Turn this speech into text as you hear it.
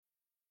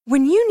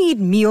When you need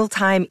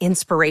mealtime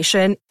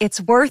inspiration,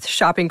 it's worth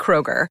shopping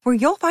Kroger, where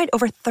you'll find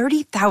over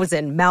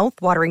 30,000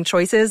 mouth-watering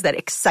choices that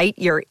excite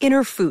your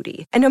inner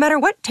foodie. And no matter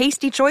what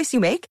tasty choice you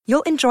make,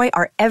 you'll enjoy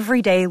our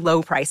everyday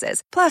low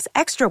prices, plus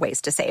extra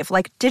ways to save,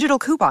 like digital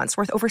coupons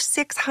worth over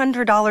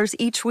 $600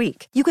 each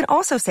week. You can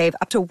also save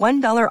up to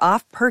 $1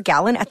 off per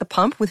gallon at the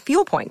pump with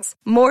fuel points.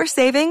 More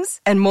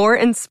savings and more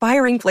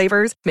inspiring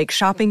flavors make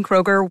shopping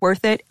Kroger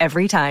worth it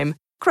every time.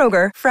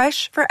 Kroger,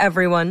 fresh for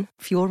everyone.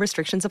 Fuel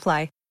restrictions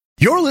apply.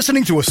 You're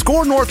listening to a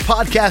Score North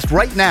podcast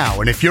right now,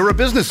 and if you're a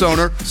business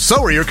owner,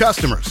 so are your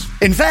customers.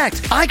 In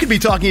fact, I could be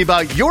talking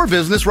about your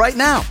business right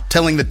now,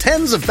 telling the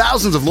tens of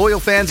thousands of loyal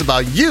fans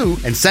about you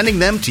and sending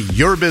them to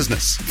your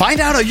business. Find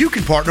out how you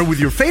can partner with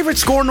your favorite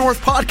Score North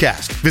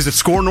podcast. Visit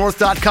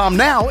scorenorth.com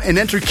now and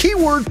enter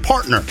keyword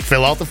partner.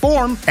 Fill out the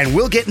form, and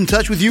we'll get in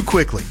touch with you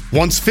quickly.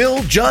 Once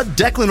Phil, Judd,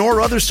 Declan, or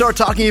others start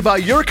talking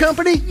about your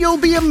company, you'll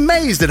be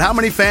amazed at how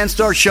many fans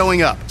start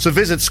showing up. So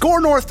visit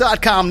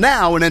scorenorth.com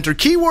now and enter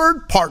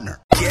keyword partner.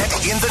 Get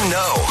in the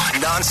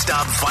know.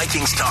 Non-stop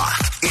Vikings talk.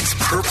 It's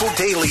Purple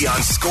Daily on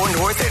Score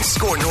North and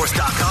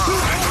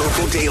ScoreNorth.com.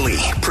 Purple Daily,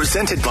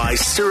 presented by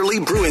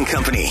Surly Brewing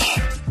Company.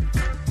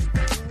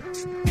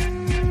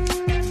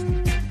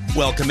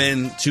 Welcome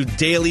in to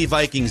Daily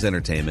Vikings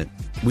Entertainment.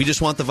 We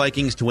just want the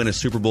Vikings to win a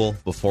Super Bowl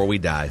before we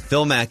die.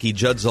 Phil Mackey,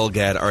 Judd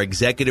Zulgad, our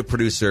executive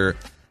producer,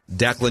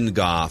 Declan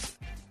Goff.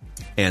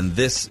 And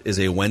this is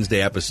a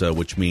Wednesday episode,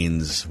 which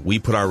means we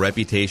put our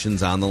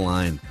reputations on the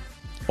line.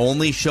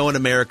 Only show in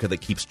America that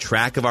keeps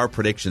track of our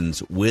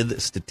predictions with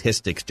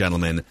statistics,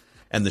 gentlemen.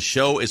 And the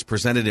show is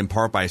presented in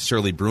part by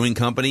Surly Brewing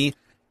Company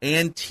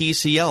and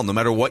TCL. No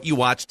matter what you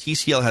watch,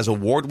 TCL has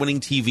award-winning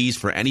TVs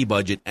for any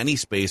budget, any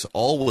space,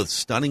 all with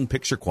stunning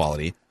picture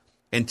quality.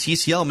 And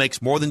TCL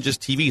makes more than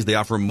just TVs. They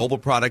offer mobile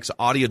products,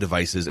 audio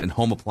devices, and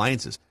home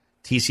appliances.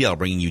 TCL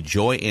bringing you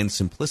joy and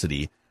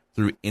simplicity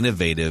through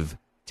innovative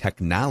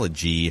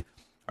technology.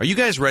 Are you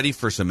guys ready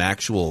for some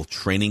actual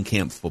training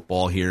camp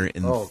football here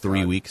in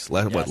 3 weeks?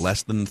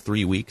 Less than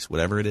 3 weeks,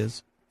 whatever it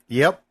is?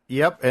 Yep.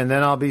 And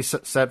then I'll be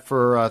set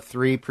for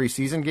 3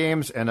 preseason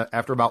games. And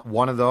after about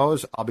one of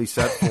those, I'll be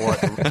set for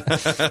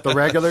the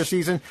regular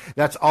season.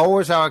 That's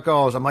always how it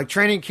goes. I'm like,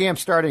 training camp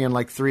starting in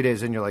like 3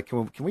 days. And you're like,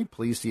 can we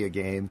please see a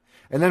game?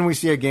 And then we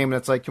see a game, and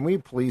it's like, can we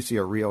please see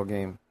a real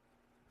game?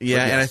 Yeah,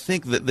 yes. And I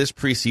think that this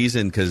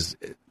preseason, because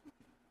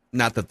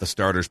not that the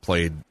starters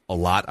played a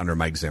lot under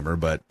Mike Zimmer,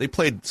 but they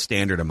played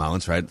standard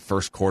amounts, right?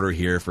 First quarter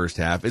here, first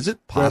half. Is it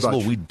possible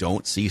we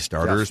don't see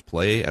starters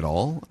play at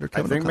all under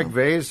Kevin O'Connell?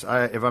 McVay's,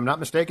 if I'm not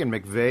mistaken,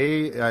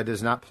 McVay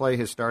does not play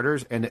his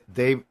starters, and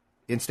they,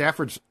 in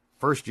Stafford's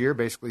first year,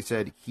 basically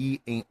said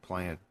he ain't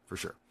playing for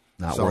sure.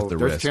 Not worth the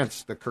risk. There's a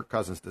chance that Kirk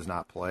Cousins does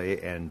not play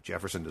and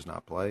Jefferson does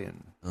not play,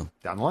 and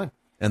down the line.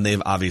 And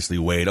they've obviously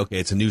weighed, okay,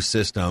 it's a new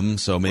system,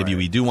 so maybe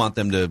we do want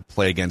them to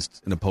play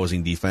against an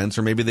opposing defense,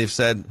 or maybe they've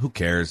said, who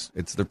cares?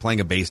 They're playing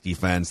a base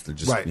defense. They're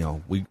just,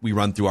 we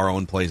run through our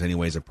own plays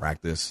anyways at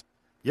practice.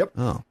 Yep.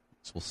 Oh,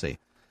 so we'll see.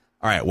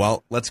 All right,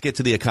 well, let's get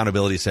to the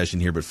accountability session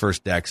here, but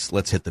first, Dex,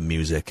 let's hit the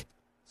music.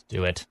 Let's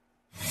do it.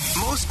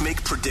 Most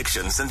make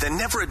predictions and then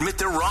never admit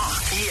they're wrong.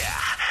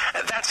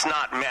 Yeah, that's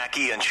not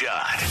Mackey and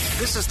Judd.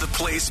 This is the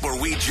place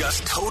where we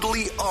just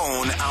totally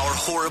own our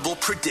horrible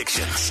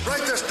predictions.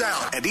 Write this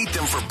down. And eat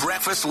them for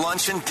breakfast,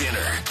 lunch, and dinner.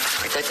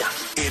 Write that down.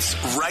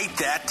 It's Write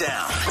That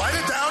Down. Write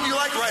it down. You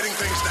like writing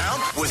things down.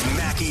 With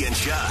Mackey and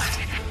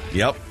Judd.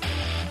 Yep.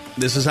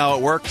 This is how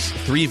it works.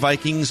 3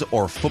 Vikings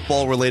or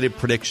football-related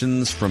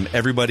predictions from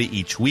everybody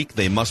each week.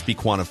 They must be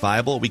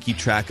quantifiable. We keep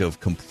track of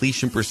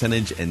completion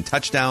percentage and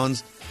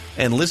touchdowns.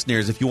 And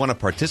listeners, if you want to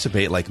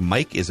participate like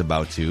Mike is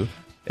about to,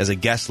 as a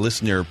guest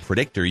listener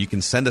predictor, you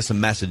can send us a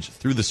message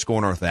through the Score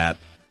North app,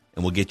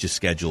 and we'll get you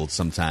scheduled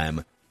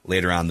sometime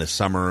later on this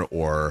summer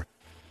or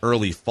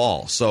early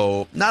fall.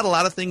 So not a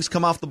lot of things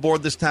come off the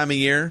board this time of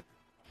year,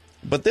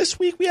 but this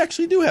week we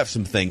actually do have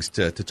some things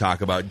to talk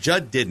about.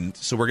 Judd didn't,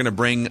 so we're going to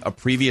bring a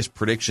previous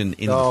prediction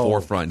into the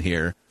forefront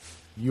here.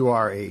 You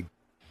are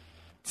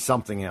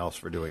something else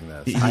for doing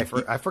this.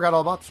 I forgot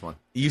all about this one.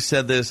 You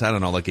said this, I don't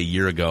know, like a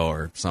year ago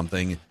or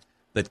something,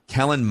 that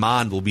Kellen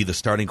Mond will be the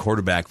starting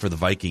quarterback for the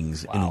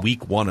Vikings in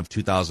week 1 of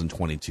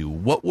 2022.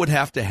 What would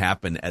have to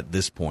happen at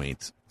this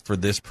point for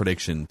this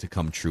prediction to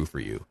come true for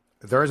you?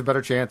 There is a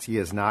better chance he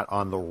is not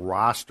on the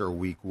roster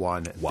week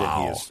 1 than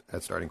he is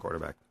at starting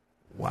quarterback.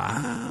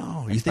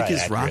 Wow. You think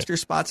his roster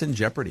spot's in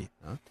jeopardy?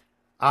 Huh?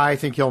 I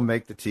think he'll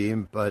make the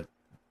team, but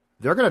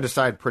they're going to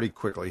decide pretty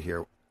quickly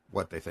here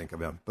what they think of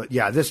him. But,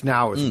 yeah, this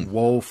now is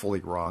woefully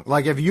wrong.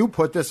 Like, if you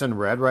put this in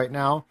red right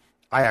now,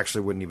 I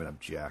actually wouldn't even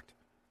object.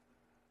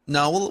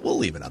 No, we'll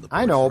leave it on the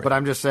board. I know, but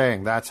I'm just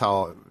saying that's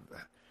how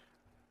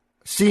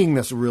seeing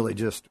this really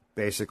just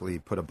basically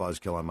put a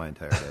buzzkill on my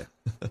entire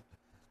day.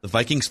 The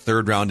Vikings'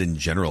 third round in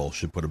general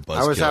should put a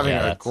buzzkill. I was having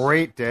a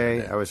great day.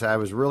 Yeah. I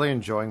was really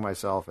enjoying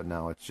myself, and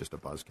now it's just a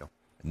buzzkill.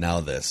 Now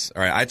this.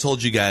 All right, I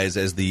told you guys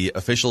as the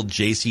official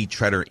J.C.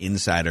 Treader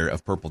insider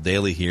of Purple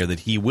Daily here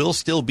that he will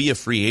still be a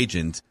free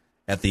agent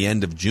at the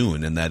end of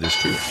June, and that is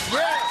true.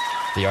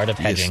 The art of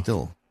hedging.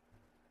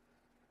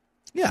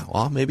 Yeah,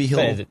 well, maybe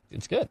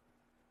it's good.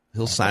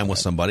 He'll sign with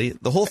somebody.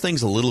 The whole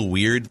thing's a little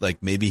weird.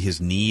 Like maybe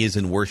his knee is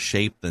in worse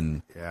shape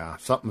than. Yeah,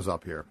 something's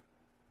up here.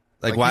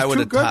 Like why he's would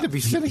too it good to be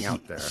sitting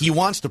out there? He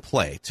wants to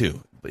play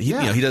too, but he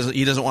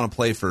doesn't want to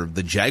play for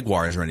the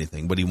Jaguars or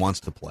anything. But he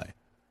wants to play.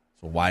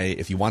 So why,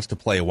 if he wants to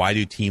play, why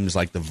do teams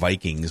like the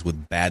Vikings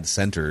with bad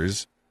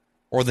centers,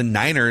 or the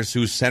Niners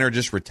whose center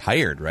just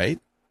retired? Right?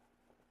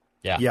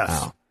 Yeah. Yes.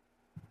 Wow.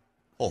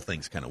 Whole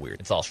thing's kind of weird.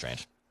 It's all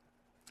strange.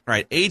 All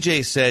right.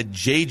 AJ said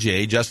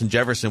Justin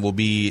Jefferson will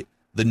be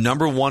the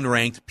number 1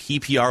 ranked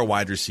PPR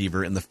wide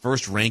receiver in the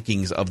first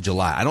rankings of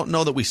July. I don't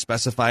know that we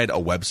specified a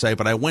website,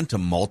 but I went to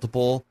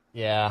multiple.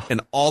 Yeah.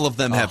 And all of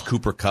them have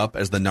Cooper Kupp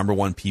as the number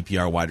 1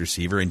 PPR wide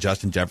receiver, and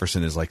Justin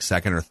Jefferson is like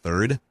second or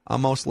third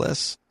on most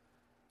lists.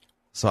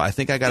 So I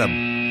think I got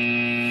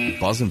to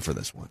buzz him for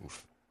this one.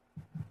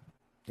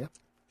 Yeah.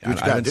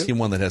 I haven't seen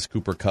one that has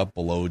Cooper Kupp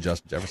below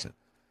Justin Jefferson.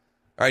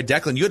 All right,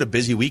 Declan, you had a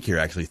busy week here,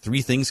 actually.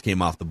 3 things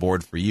came off the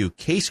board for you.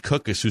 Case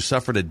Cookus, who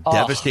suffered a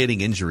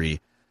devastating injury.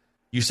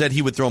 You said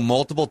he would throw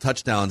multiple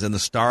touchdowns and the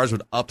Stars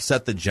would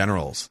upset the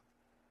Generals.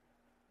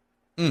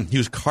 He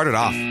was carted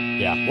off.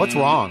 Yeah. What's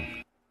wrong?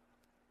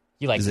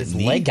 His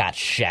leg got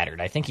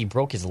shattered. I think he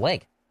broke his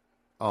leg.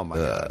 Oh my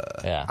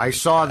God! Yeah. I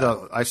saw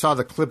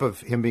the clip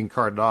of him being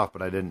carted off,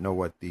 but I didn't know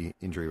what the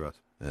injury was.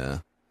 Yeah.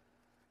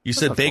 You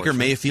said Baker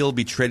Mayfield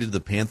be traded to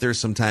the Panthers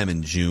sometime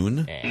in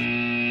June.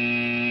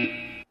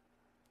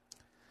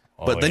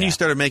 But then you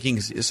started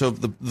making, so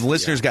the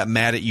listeners got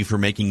mad at you for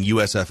making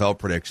USFL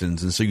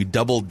predictions, and so you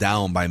doubled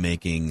down by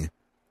making,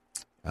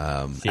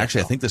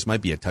 actually, I think this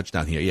might be a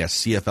touchdown here. Yeah,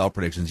 CFL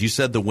predictions. You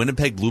said the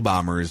Winnipeg Blue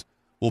Bombers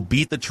will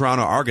beat the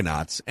Toronto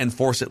Argonauts and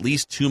force at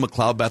least 2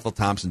 McLeod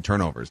Bethel-Thompson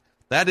turnovers.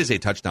 That is a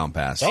touchdown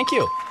pass. Thank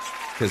you.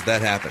 Because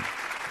that happened.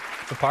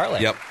 The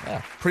parlay. Yep.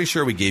 Yeah. Pretty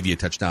sure we gave you a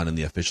touchdown in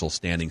the official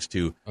standings,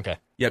 too. Okay.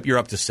 Yep, you're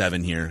up to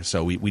 7 here,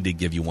 so we did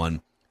give you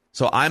one.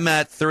 So I'm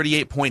at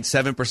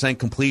 38.7%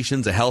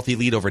 completions, a healthy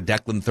lead over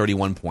Declan,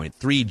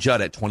 31.3%.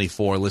 Judd at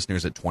 24%,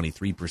 listeners at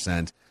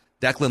 23%.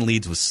 Declan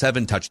leads with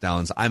 7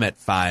 touchdowns. I'm at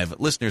 5,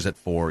 listeners at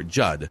 4.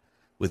 Judd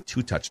with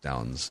 2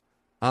 touchdowns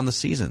on the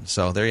season.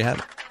 So there you have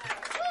it.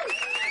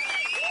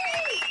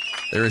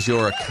 There is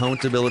your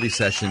accountability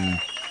session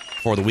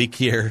for the week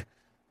here.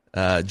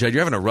 Judd,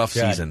 you're having a rough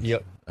season.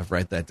 Yep.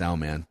 Write that down,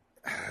 man.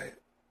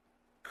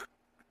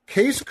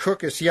 Case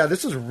Cookus, yeah,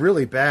 this is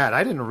really bad.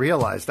 I didn't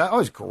realize that.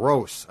 Was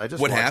gross. I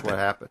just watched what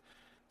happened.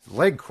 His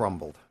leg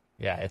crumbled.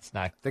 Yeah, it's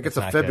not. I think it's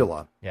a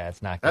fibula. Good. Yeah,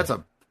 it's not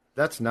good.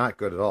 That's not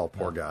good at all.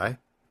 Poor guy.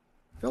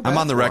 I'm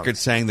on the record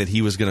saying that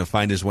he was going to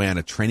find his way on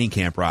a training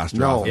camp roster.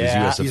 No, he's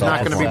not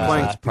going to be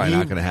playing. It's probably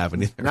not going to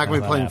happen either. Not going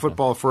to be playing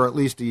football for at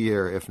least a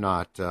year, if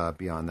not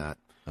beyond that.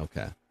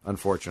 Okay.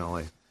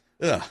 Unfortunately.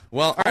 Ugh.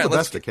 Well, all right.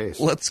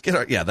 Let's get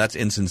our. Yeah, that's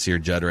insincere,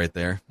 Judd, right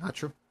there. Not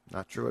true.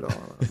 Not true at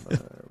all. There we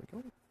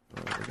go.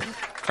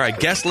 All right,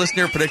 guest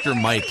listener predictor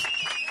Mike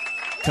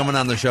coming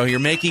on the show. You're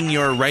making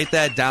your Write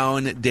That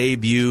Down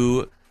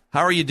debut.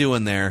 How are you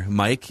doing there,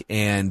 Mike?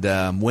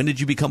 And when did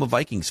you become a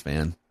Vikings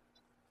fan?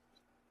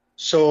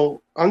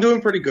 So I'm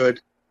doing pretty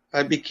good.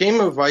 I became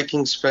a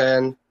Vikings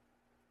fan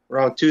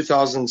around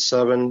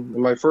 2007. And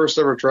my first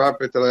ever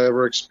draft pick that I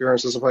ever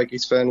experienced as a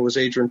Vikings fan was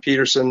Adrian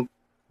Peterson.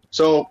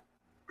 So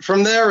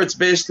from there, it's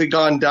basically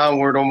gone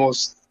downward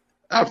almost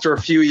after a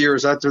few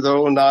years, after the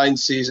 2009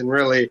 season,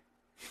 really.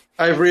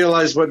 I've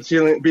realized what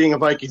being a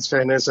Vikings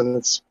fan is, and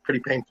it's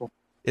pretty painful.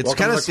 It's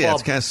kind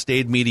of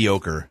stayed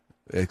mediocre,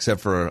 except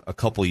for a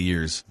couple of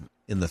years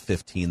in the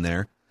 15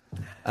 there.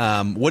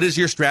 What is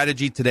your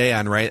strategy today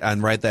on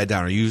Write That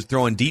Down? Are you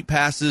throwing deep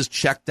passes,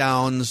 check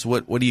downs?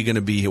 What are you going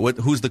to be?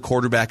 Who's the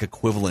quarterback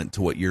equivalent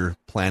to what you're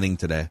planning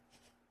today?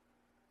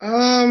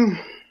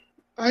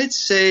 I'd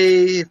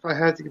say if I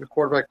had to get a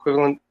quarterback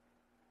equivalent,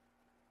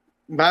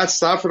 Matt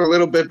Stafford a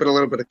little bit, but a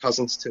little bit of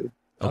Cousins too.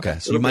 Okay,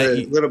 so a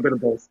little bit of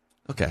both.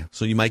 Okay,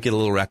 so you might get a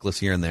little reckless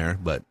here and there,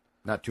 but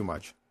not too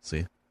much.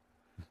 See,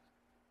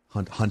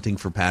 hunting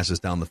for passes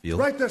down the field.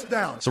 Write this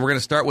down. So we're going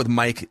to start with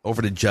Mike,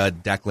 over to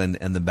Judd, Declan,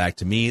 and then back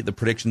to me. The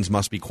predictions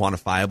must be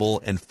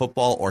quantifiable and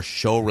football or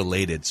show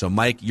related. So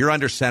Mike, you're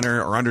under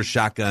center or under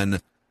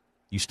shotgun.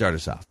 You start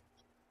us off.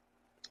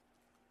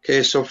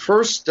 Okay, so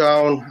first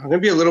down, I'm going to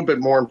be a little bit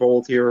more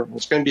involved here.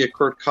 It's going to be a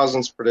Kirk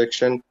Cousins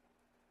prediction.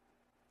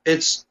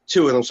 It's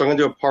 2 of them, so I'm going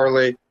to do a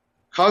parlay.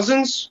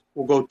 Cousins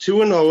will go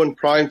 2-0 in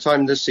prime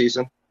time this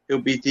season. He'll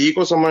beat the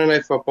Eagles on Monday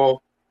Night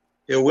Football.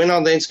 He'll win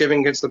on Thanksgiving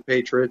against the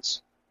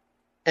Patriots.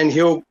 And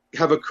he'll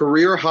have a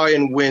career high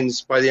in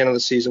wins by the end of the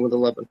season with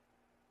 11.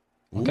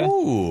 Okay.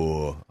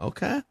 Ooh,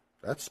 okay.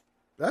 That's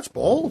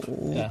bold.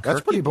 Yeah.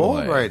 That's pretty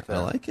bold right there. I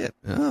like it.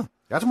 Yeah.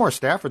 That's more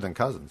Stafford than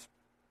Cousins.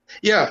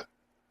 Yeah.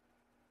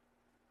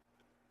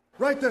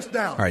 Write this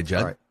down. All right,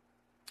 Judd. All right.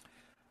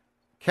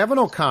 Kevin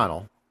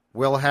O'Connell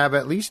will have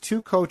at least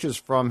 2 coaches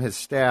from his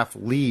staff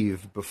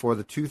leave before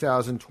the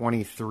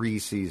 2023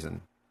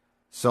 season.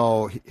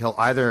 So he'll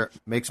either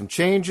make some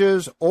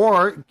changes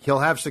or he'll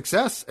have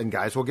success and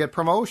guys will get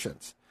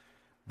promotions.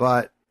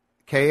 But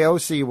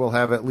KOC will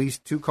have at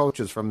least 2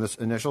 coaches from this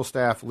initial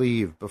staff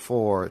leave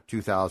before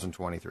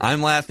 2023.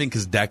 I'm laughing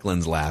because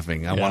Declan's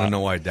laughing. I want to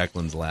know why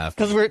Declan's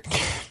laughing. Because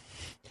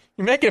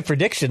you're making a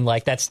prediction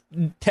like that's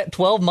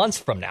 12 months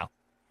from now.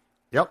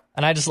 Yep.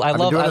 And I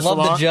love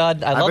the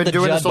Judd. I love the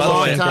Judd. A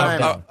long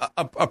time.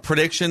 A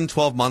prediction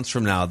 12 months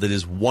from now that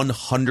is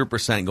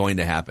 100% going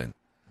to happen.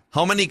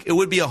 How many? It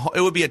would be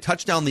a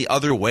touchdown the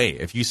other way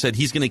if you said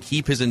he's going to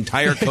keep his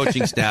entire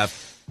coaching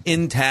staff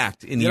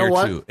intact in year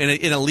 2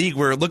 in a league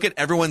where look at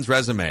everyone's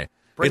resume.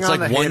 It's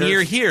like 1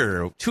 year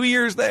here, 2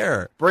 years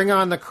there. Bring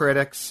on the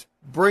critics.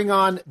 Bring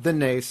on the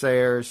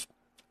naysayers.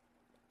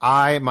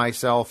 I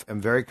myself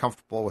am very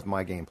comfortable with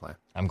my game plan.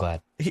 I'm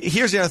glad.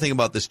 Here's the other thing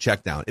about this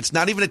check down. It's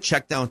not even a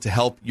check down to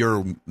help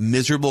your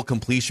miserable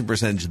completion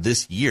percentage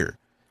this year.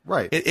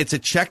 Right. It's a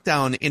check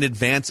down in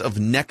advance of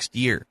next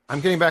year.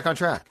 I'm getting back on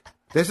track.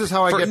 This is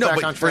how I get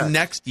back on track. For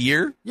next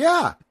year?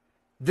 Yeah.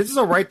 This is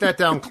a write that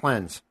down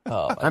cleanse.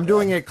 I'm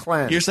doing a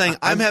cleanse. You're saying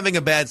I'm having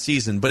a bad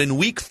season, but in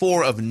week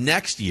 4 of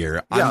next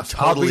year, I'm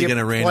totally going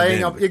to rein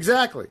it in.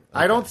 Exactly. Okay.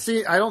 I don't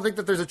think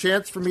that there's a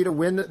chance for me to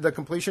win the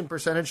completion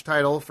percentage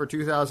title for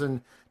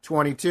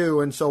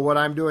 2022. And so what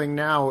I'm doing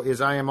now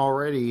is I am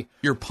already.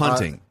 You're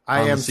punting.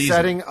 I am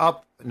setting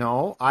up.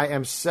 No, I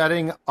am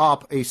setting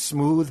up a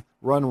smooth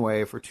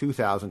runway for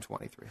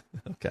 2023.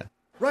 Okay.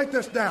 Write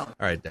this down.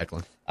 All right,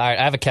 Declan. All right,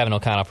 I have a Kevin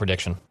O'Connell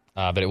prediction.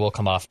 But it will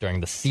come off during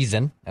the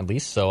season, at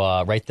least.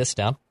 So write this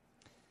down.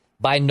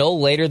 By no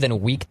later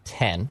than week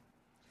 10,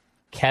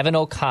 Kevin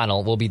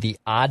O'Connell will be the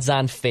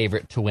odds-on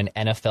favorite to win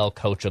NFL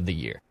Coach of the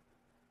Year.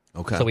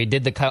 Okay. So we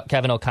did the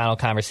Kevin O'Connell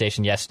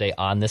conversation yesterday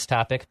on this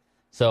topic.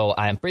 So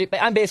I'm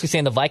basically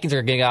saying the Vikings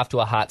are getting off to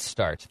a hot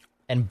start.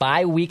 And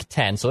by week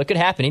 10, so it could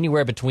happen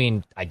anywhere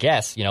between, I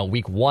guess,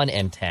 week 1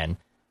 and 10,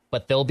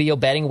 but there'll be a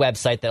betting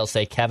website that'll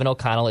say Kevin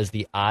O'Connell is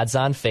the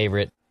odds-on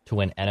favorite to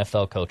win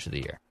NFL Coach of the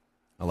Year.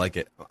 I like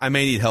it. I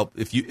may need help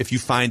if you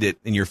find it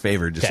in your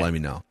favor. Just let me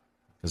know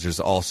because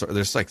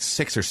there's like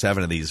 6 or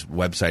 7 of these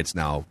websites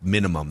now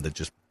minimum that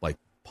just like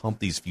pump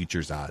these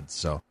futures odds.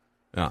 So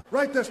yeah.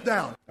 Write this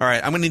down. All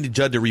right, I'm going to need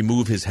Judd to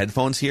remove his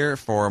headphones here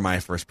for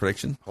my first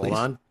prediction. Please. Hold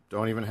on.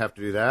 Don't even have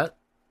to do that.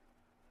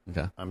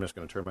 Okay. I'm just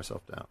going to turn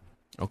myself down.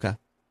 Okay.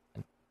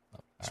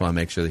 Just want to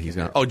make sure that he's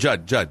going to. Oh,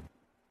 Judd.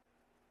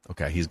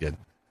 Okay, he's good.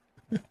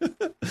 All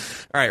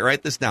right,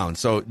 write this down.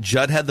 So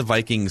Judd had the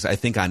Vikings, I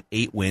think, on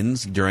 8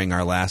 wins during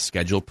our last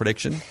schedule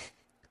prediction.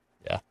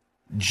 Yeah.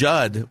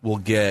 Judd will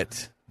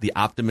get the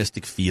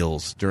optimistic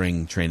feels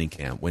during training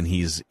camp when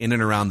he's in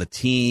and around the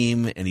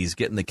team and he's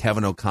getting the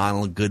Kevin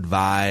O'Connell good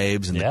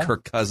vibes and the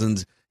Kirk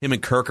Cousins. Him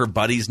and Kirk are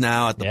buddies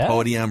now at the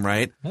podium,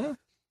 right? Yeah.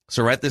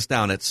 So write this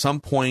down. At some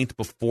point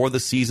before the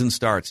season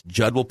starts,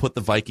 Judd will put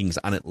the Vikings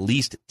on at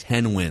least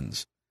 10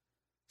 wins.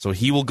 So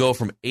he will go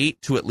from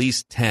 8 to at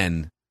least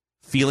 10,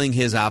 feeling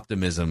his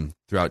optimism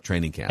throughout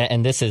training camp.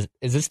 And this is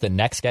this the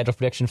next schedule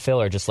prediction,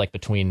 Phil, or just like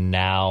between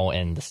now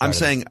and the start? I'm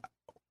saying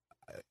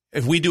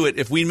if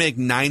we make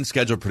 9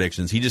 schedule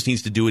predictions, he just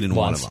needs to do it in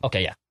one of them.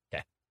 Okay, yeah.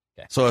 Okay.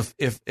 So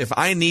if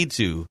I need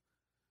to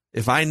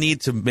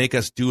make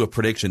us do a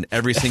prediction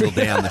every single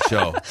day on the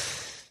show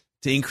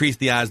to increase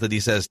the odds that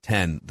he says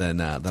 10, then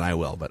I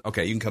will. But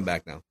okay, you can come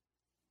back now.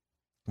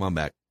 Come on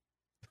back.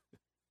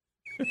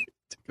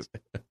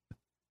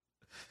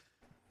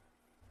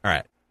 All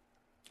right.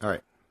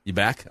 You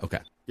back? Okay.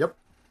 Yep.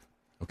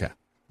 Okay.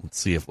 Let's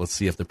see if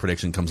the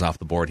prediction comes off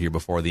the board here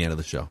before the end of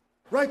the show.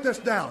 Write this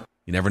down.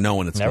 You never know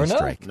when it's going to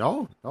strike.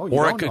 No.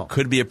 Or it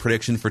could be a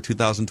prediction for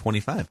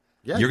 2025.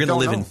 Yeah, you're going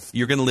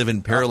to live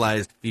in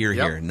paralyzed fear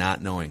here,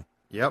 not knowing.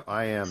 Yep,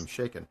 I am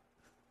shaken.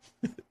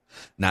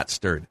 Not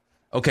stirred.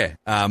 Okay,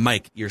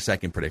 Mike, your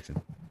second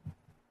prediction.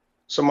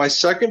 So my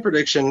second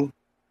prediction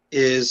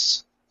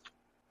is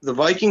the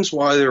Vikings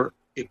will either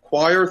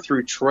acquire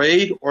through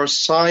trade or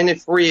sign a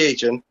free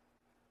agent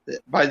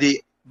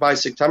by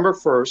September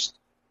 1st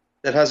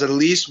that has at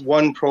least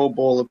one Pro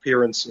Bowl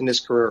appearance in his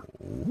career.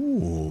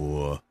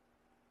 Ooh.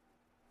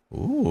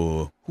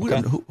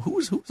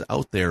 Who's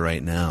out there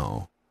right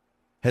now?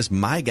 Has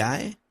my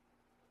guy,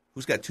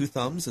 who's got 2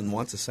 thumbs and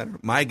wants a center,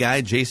 my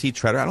guy J.C.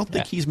 Treader? I don't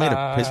think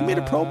has he made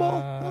a Pro Bowl?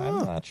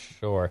 I'm not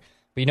sure.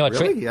 But you know what?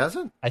 Really? He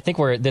hasn't? I think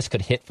where this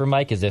could hit for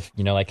Mike is if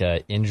like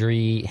a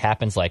injury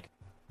happens, like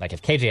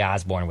if KJ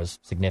Osborne was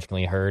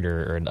significantly hurt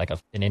or like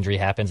an injury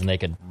happens and they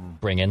could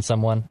bring in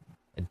someone.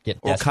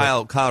 Or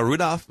Kyle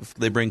Rudolph, if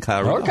they bring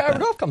Kyle Rudolph. Or Kyle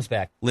Rudolph comes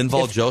back.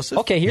 Linval Joseph.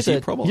 Okay, here's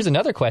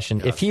another question.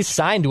 Yeah. If he's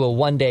signed to a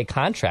 1-day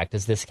contract,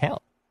 does this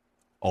count?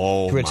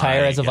 Oh, to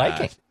retire as a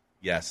Viking?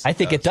 Yes. I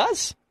think it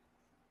does.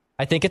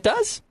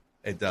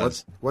 It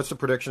does. What's the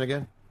prediction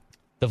again?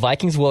 The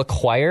Vikings will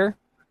acquire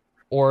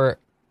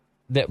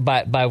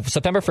by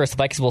September 1st, the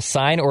Vikings will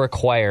sign or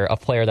acquire a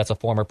player that's a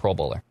former Pro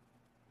Bowler.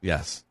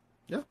 Yes.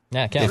 Yeah.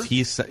 Yeah, it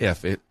counts.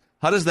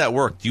 How does that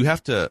work? Do you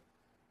have to,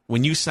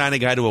 when you sign a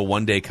guy to a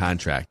 1-day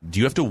contract, do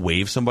you have to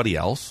waive somebody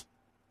else?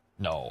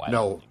 No, I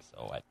don't think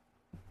so.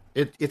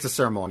 It's a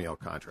ceremonial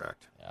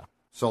contract. Yeah.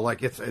 So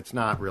it's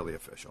not really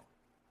official.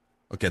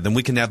 Okay, then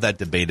we can have that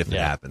debate if it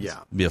Yeah. happens. Yeah.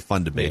 It'll be a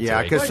fun debate.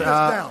 Yeah, because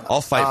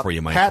I'll fight for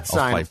you, Mike. Pat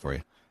I'll fight for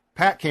you.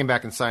 Pat came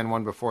back and signed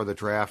one before the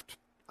draft.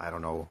 I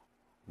don't know,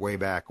 way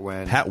back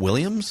when. Pat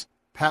Williams?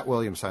 Pat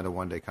Williams signed a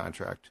one-day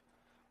contract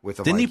with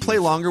the Didn't Vikings. he play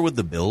longer with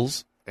the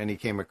Bills? And he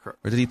came across.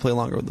 Or did he play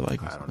longer with the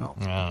Vikings? I don't know.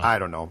 Yeah. I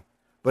don't know.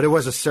 But it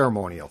was a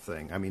ceremonial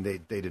thing. I mean, they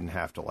didn't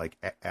have to like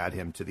add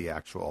him to the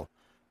actual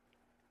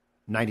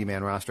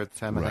 90-man roster at the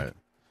time. I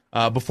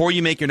think. Before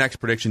you make your next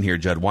prediction here,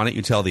 Judd, why don't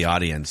you tell the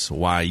audience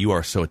why you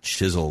are so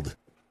chiseled?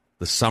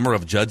 The summer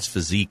of Judd's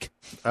physique.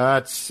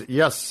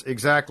 Yes,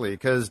 exactly.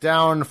 Because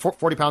down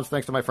 40 pounds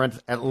thanks to my friends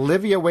at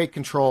Livia Weight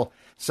Control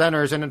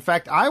Centers. And in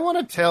fact, I want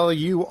to tell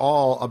you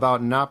all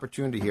about an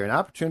opportunity here, an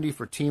opportunity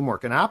for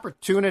teamwork, an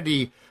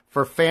opportunity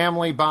for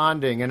family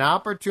bonding, an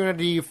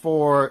opportunity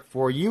for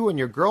you and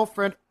your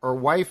girlfriend or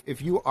wife,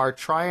 if you are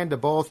trying to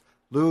both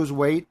lose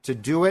weight, to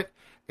do it.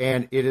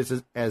 And it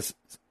is as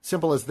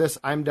simple as this.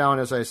 I'm down,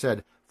 as I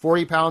said,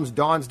 40 pounds.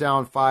 Dawn's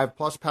down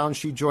 5+ pounds.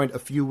 She joined a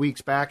few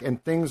weeks back,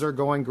 and things are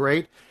going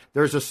great.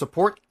 There's a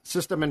support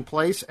system in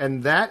place,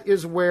 and that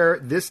is where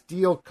this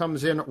deal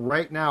comes in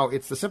right now.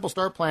 It's the Simple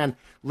Start Plan.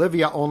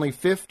 Livia, only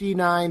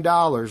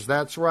 $59.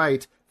 That's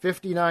right.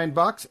 $59,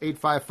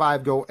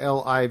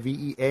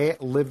 855-GO-LIVEA,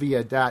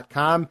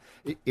 Livia.com.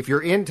 If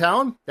you're in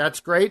town, that's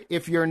great.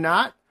 If you're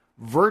not,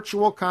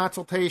 virtual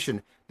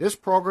consultation. This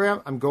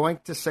program, I'm going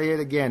to say it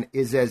again,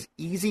 is as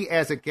easy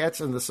as it gets,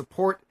 and the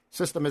support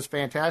system is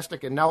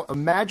fantastic. And now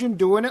imagine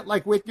doing it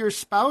like with your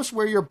spouse,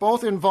 where you're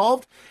both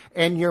involved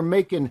and you're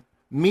making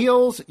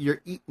meals,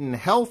 you're eating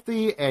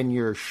healthy, and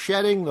you're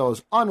shedding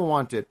those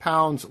unwanted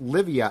pounds.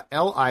 Livia,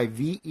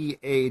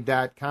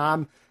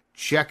 LIVEA.com.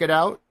 Check it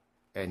out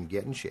and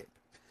get in shape.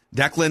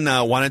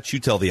 Declan, why don't you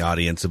tell the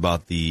audience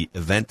about the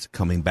event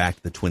coming back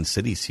to the Twin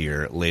Cities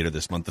here later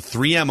this month, the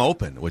 3M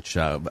Open, which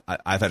I've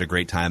had a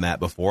great time at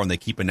before, and they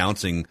keep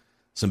announcing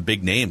some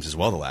big names as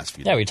well the last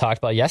few days. Yeah, we talked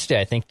about yesterday.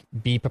 I think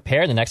be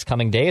prepared the next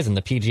coming days, and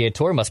the PGA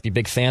Tour must be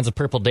big fans of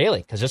Purple Daily,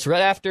 because just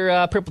right after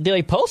Purple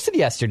Daily posted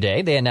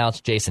yesterday, they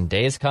announced Jason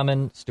Day's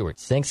coming, Stuart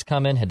Sink's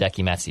coming,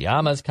 Hideki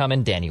Matsuyama's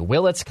coming, Danny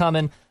Willett's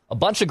coming. A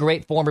bunch of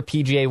great former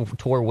PGA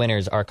Tour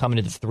winners are coming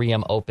to the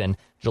 3M Open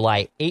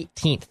July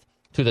 18th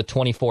to the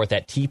 24th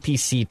at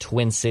TPC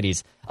Twin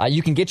Cities.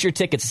 You can get your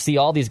tickets to see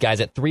all these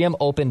guys at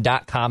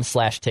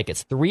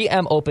 3mopen.com/tickets.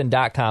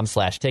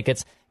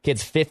 3mopen.com/tickets.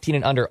 Kids 15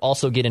 and under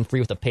also get in free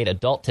with a paid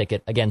adult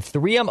ticket. Again,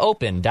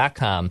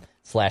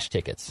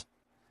 3mopen.com/tickets.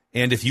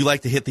 And if you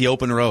like to hit the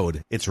open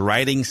road, it's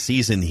riding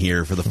season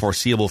here for the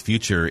foreseeable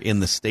future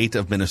in the state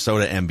of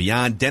Minnesota and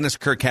beyond. Dennis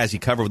Kirk has you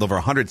covered with over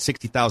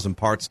 160,000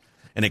 parts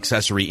and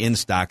accessory in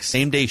stock.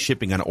 Same-day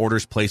shipping on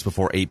orders placed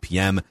before 8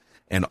 p.m.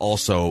 and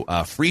also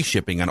free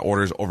shipping on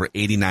orders over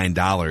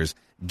 $89.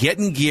 Get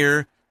in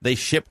gear. They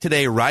ship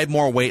today. Ride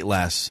more, wait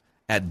less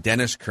at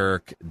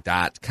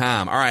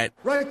DennisKirk.com. All right.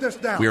 Write this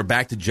down. We are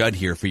back to Judd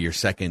here for your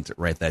second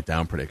Write That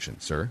Down prediction,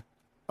 sir.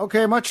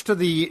 Okay, much to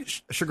the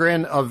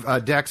chagrin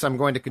of Dex, I'm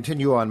going to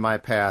continue on my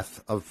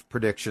path of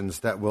predictions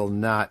that will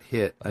not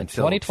hit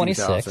until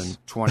 2026.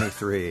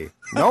 2023.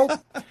 Nope.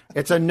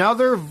 It's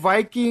another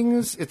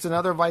Vikings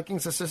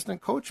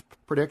assistant coach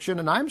prediction,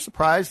 and I'm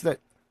surprised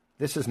that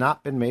this has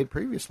not been made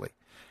previously.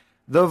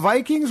 The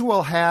Vikings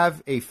will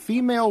have a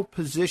female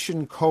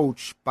position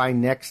coach by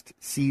next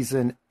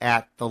season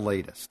at the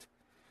latest.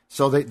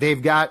 So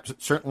they've got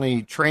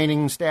certainly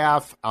training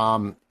staff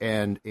and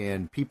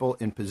people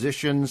in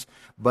positions,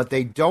 but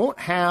they don't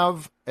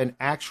have an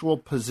actual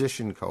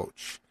position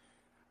coach.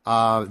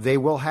 They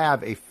will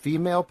have a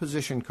female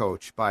position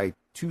coach by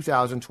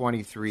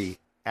 2023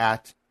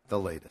 at the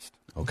latest.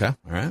 Okay.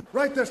 All right.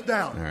 Write this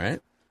down. All right.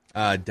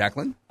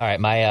 Declan? All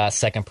right, my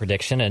second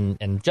prediction,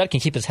 and Judd can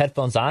keep his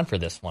headphones on for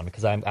this one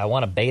because I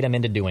want to bait him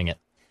into doing it,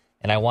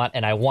 and I want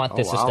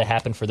this just to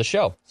happen for the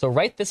show. So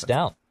write this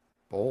down.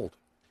 Bold.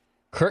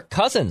 Kirk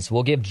Cousins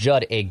will give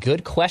Judd a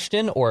good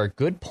question or a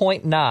good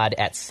point nod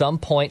at some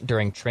point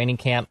during training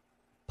camp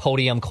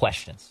podium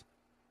questions.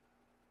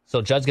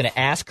 So Judd's going to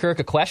ask Kirk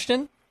a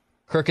question.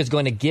 Kirk is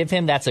going to give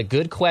him that's a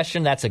good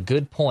question, that's a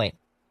good point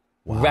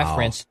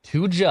reference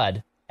to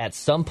Judd at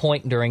some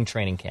point during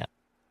training camp.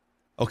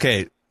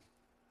 Okay.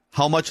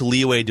 How much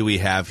leeway do we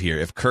have here?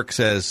 If Kirk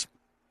says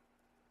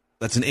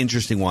that's an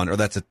interesting one, or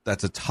that's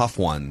a tough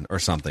one, or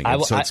something,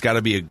 so it's got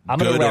to be a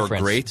good or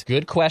great.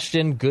 Good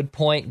question, good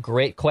point,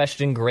 great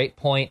question, great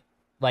point.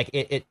 Like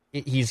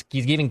he's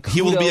giving kudos.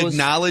 He will be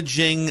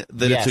acknowledging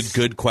that it's a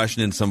good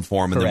question in some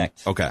form.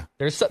 Correct. And then,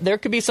 okay. There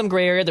could be some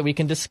gray area that we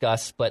can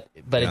discuss, but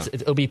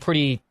it'll be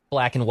pretty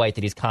black and white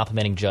that he's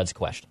complimenting Judd's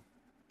question.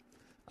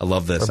 I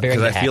love this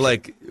because I feel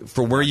like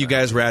for where you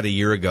guys were at a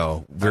year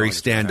ago, very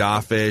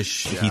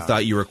standoffish. Yeah. He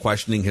thought you were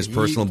questioning his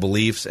personal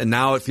beliefs, and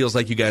now it feels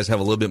like you guys have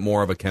a little bit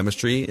more of a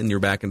chemistry in your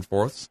back and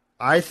forths.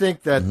 I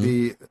think that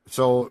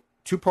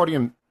two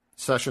podium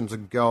sessions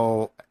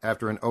ago,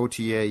 after an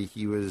OTA,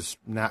 he was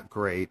not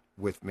great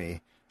with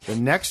me. The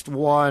next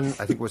one,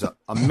 I think, was a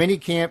mini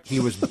camp. He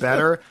was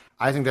better.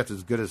 I think that's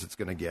as good as it's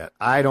going to get.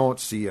 I don't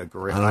see a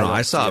great. I don't know.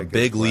 I saw a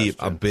big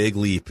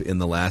leap in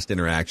the last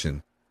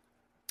interaction.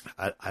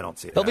 I don't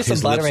see it. There'll be some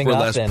His lips buttering were up.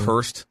 less And,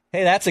 pursed.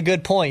 hey, that's a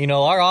good point.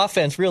 Our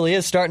offense really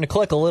is starting to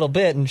click a little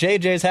bit, and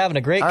JJ's having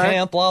a great All right.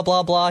 camp, blah,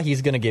 blah, blah.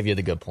 He's going to give you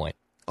the good point.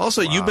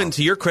 Also, you've been,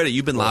 to your credit,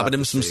 you've been We'll lobbing have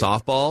him to some see.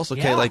 softballs.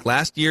 Okay, Yeah. like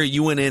last year,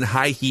 you went in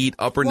high heat,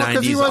 upper Well,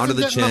 because he 90s, wasn't under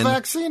the getting chin. the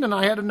vaccine, and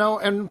I had to know,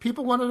 and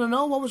people wanted to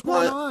know what was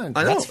going on.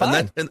 I know. That's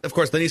fine. And of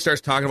course, then he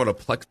starts talking about a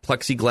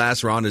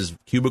plexiglass around his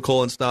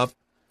cubicle and stuff.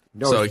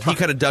 No, So he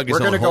kind of dug his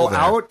We're own going to hole go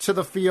there. out to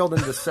the field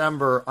in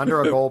December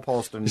under a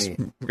goalpost and meet.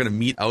 We're going to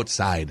meet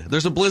outside.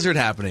 There's a blizzard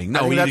happening. No,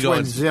 I think we need to that's go when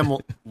in. Zim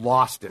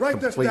lost it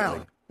Write this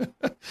completely. down.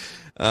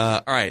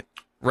 All right,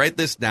 write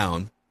this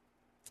down.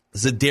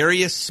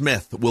 Zadarius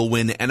Smith will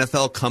win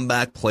NFL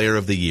Comeback Player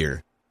of the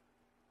Year.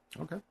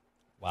 Okay.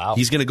 Wow.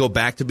 He's going to go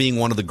back to being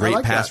one of the great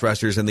like pass that.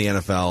 rushers in the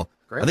NFL.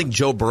 Great I think one.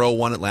 Joe Burrow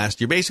won it last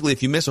year. Basically,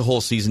 if you miss a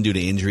whole season due to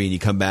injury and you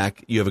come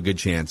back, you have a good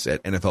chance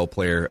at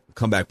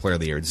Comeback Player of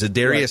the Year.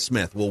 Zadarius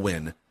Smith will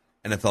win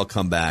NFL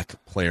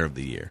Comeback Player of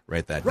the Year.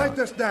 Write that down. Write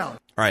this down.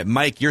 All right,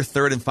 Mike, your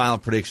third and final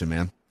prediction,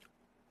 man.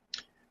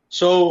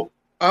 So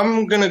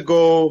I'm going to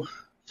go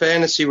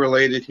fantasy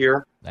related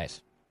here,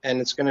 Nice. and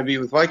it's going to be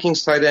with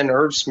Vikings tight end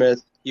Irv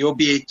Smith. He'll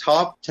be a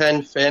top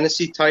 10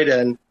 fantasy tight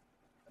end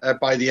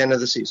by the end of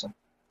the season.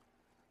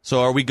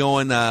 So are we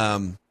going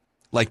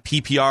like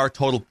PPR,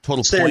 total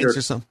Standard. points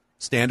or something?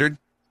 Standard?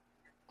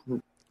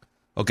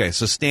 Okay,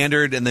 so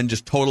standard and then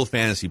just total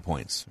fantasy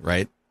points,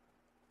 right?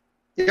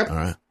 Yep. All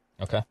right.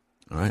 Okay.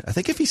 All right. I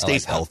think if he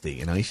stays that. healthy,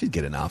 he should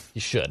get enough.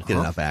 You should. Get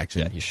enough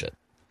action. Yeah, you should.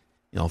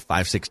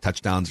 5-6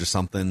 touchdowns or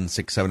something,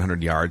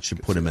 600-700 yards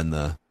should put him in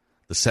the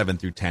 7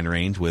 through 10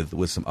 range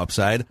with some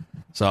upside.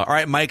 So, all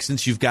right, Mike,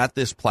 since you've got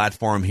this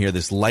platform here,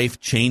 this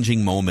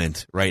life-changing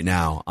moment right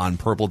now on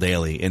Purple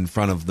Daily in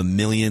front of the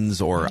millions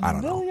or, I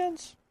don't know,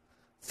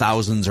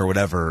 thousands or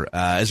whatever,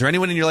 is there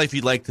anyone in your life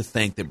you'd like to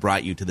thank that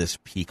brought you to this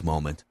peak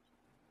moment?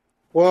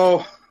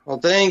 Well, I'll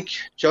thank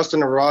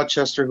Justin of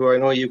Rochester, who I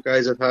know you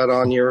guys have had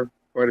on here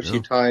quite a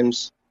few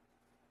times.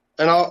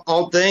 And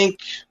I'll thank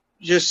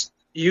just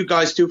you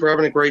guys, too, for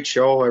having a great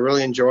show. I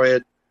really enjoy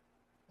it.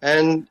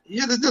 And,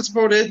 yeah, that's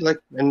about it.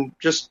 And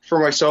just for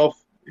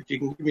myself, if you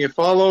can give me a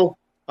follow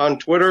on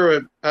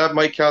Twitter at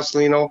Mike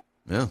Castellino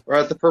or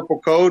at The Purple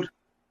Code,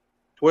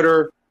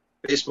 Twitter,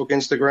 Facebook,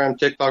 Instagram,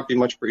 TikTok, be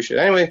much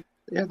appreciated. Anyway,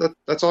 yeah,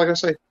 that's all I got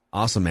to say.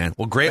 Awesome, man.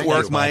 Well, great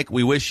work, Mike.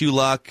 We wish you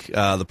luck.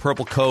 The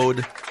Purple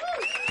Code,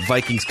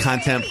 Vikings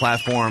content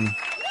platform.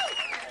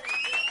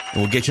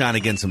 And we'll get you on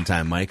again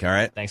sometime, Mike, all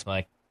right? Thanks,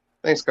 Mike.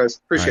 Thanks, guys.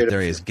 Appreciate it.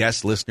 There he is.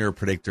 Guest listener,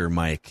 predictor,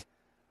 Mike,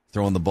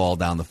 throwing the ball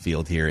down the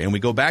field here. And we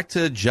go back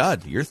to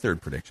Judd, your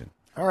third prediction.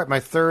 All right, my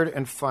third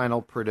and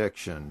final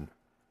prediction.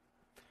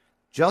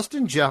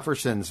 Justin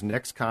Jefferson's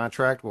next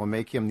contract will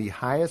make him the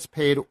highest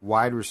paid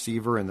wide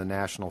receiver in the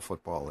National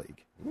Football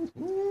League.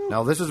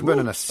 Now, this has been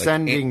an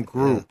ascending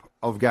group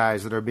of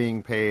guys that are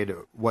being paid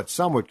what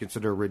some would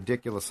consider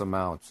ridiculous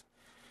amounts.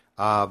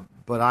 But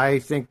I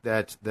think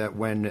that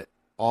when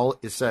all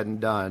is said and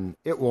done,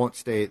 it won't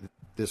stay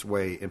this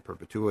way in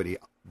perpetuity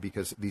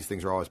because these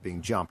things are always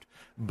being jumped.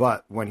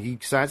 But when he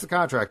signs the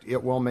contract,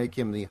 it will make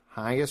him the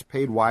highest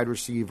paid wide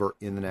receiver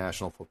in the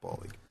National Football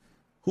League.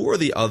 Who are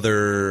the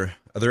other?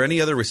 Are there any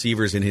other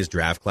receivers in his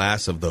draft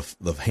class of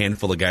the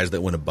handful of guys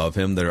that went above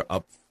him that are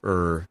up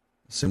for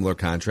similar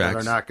contracts?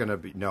 They're not going to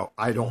be. No,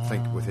 I don't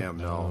think with him.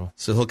 No.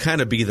 So he'll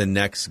kind of be the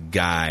next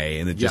guy,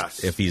 and it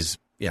just if he's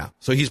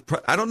So he's.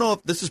 I don't know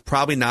if this is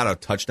probably not a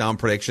touchdown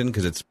prediction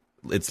because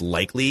it's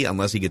likely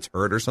unless he gets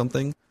hurt or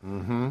something.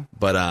 Mm-hmm.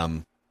 But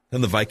then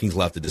the Vikings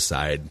will have to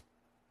decide: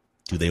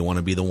 do they want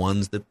to be the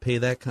ones that pay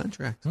that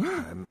contract?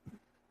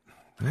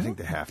 I think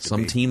they have to.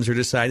 Some be. teams are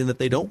deciding that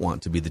they don't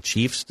want to be. The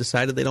Chiefs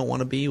decided they don't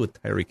want to be with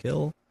Tyreek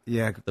Hill.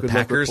 Yeah, The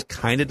Packers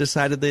kind of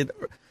decided they,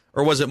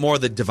 or was it more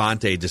that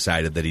Devontae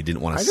decided that he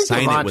didn't want to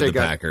sign it with the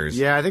Packers?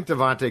 Yeah, I think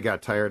Devontae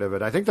got tired of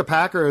it. I think the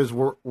Packers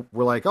were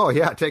like, "Oh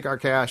yeah, take our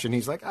cash," and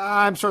he's like,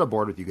 "I'm sort of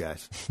bored with you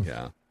guys."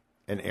 Yeah.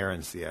 And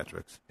Aaron's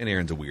theatrics. And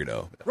Aaron's a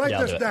weirdo. Write Yeah,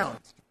 I'll this do it. down. All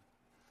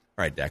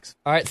right, Dex.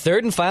 All right,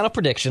 third and final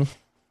prediction.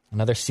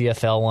 Another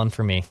CFL one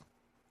for me.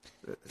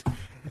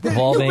 You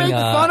Involving, make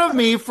fun of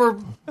me for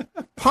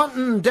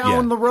punting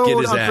down the Get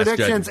road his on ass,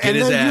 predictions, Judge. Get and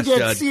his then ass, you get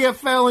Judge.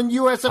 CFL and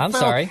USFL. I'm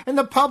sorry. And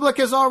the public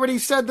has already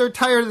said they're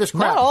tired of this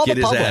crap. Not all Get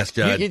the his public. ass,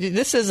 Judd.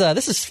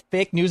 This is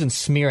fake news and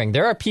smearing.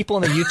 There are people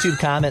in the YouTube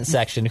comment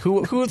section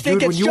who think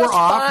Dude, it's when you were just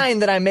off- fine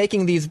that I'm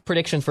making these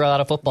predictions for a lot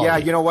of football. Yeah,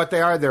 league. you know what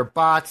they are? They're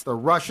bots. They're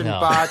Russian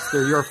No. bots.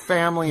 They're your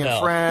family and No.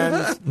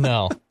 friends.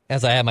 No,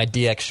 as I have my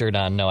DX shirt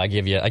on, no, I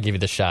give you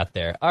the shot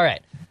there. All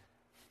right,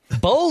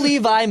 Bo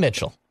Levi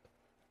Mitchell,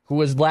 who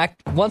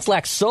once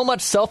lacked so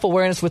much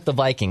self-awareness with the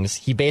Vikings,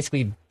 he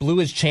basically blew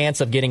his chance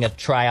of getting a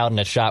tryout and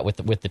a shot with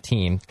the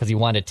team because he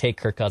wanted to take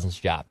Kirk Cousins'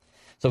 job.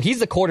 So he's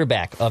the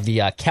quarterback of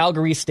the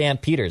Calgary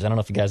Stampeders. I don't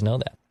know if you guys know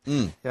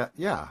that.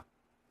 Yeah.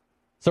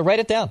 So write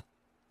it down.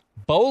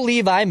 Bo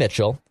Levi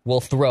Mitchell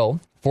will throw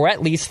for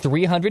at least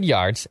 300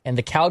 yards, and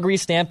the Calgary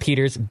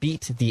Stampeders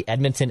beat the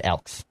Edmonton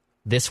Elks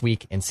this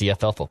week in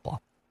CFL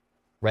football.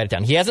 Write it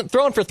down. He hasn't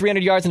thrown for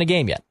 300 yards in a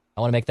game yet.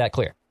 I want to make that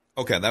clear.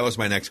 Okay, that was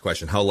my next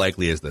question. How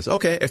likely is this?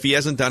 Okay, if he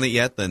hasn't done it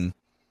yet, then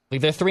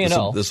Like they're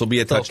 3-0. This will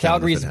be a touchdown. So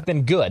Calgary's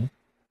been good,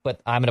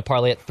 but I'm going to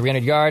parlay it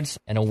 300 yards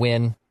and a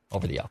win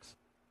over the Elks.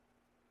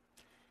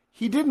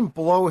 He didn't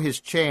blow his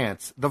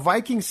chance. The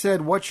Vikings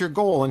said, "What's your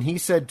goal?" And he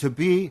said, "To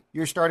be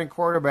your starting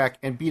quarterback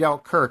and beat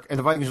out Kirk." And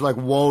the Vikings are like,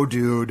 "Whoa,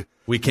 dude.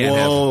 We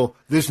can't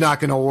this is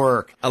not going to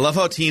work." I love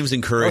how teams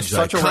encourage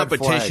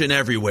competition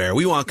everywhere.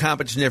 We want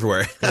competition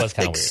everywhere.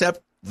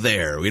 Except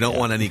there. We don't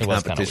want any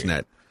competition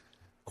at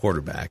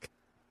quarterback.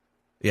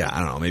 Yeah, I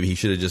don't know. Maybe he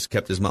should have just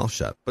kept his mouth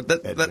shut. But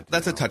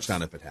that's a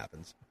touchdown if it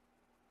happens.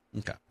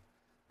 Okay.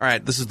 All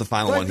right, this is the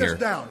final one here.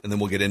 And then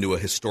we'll get into a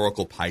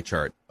historical pie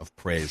chart of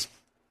praise.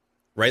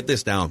 Write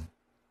this down.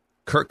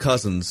 Kirk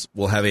Cousins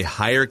will have a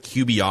higher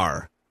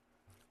QBR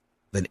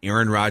than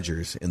Aaron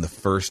Rodgers in the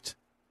first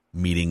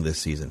meeting this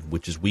season,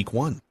 which is week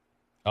 1.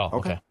 Oh,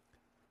 okay.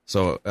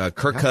 So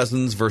Kirk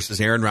Cousins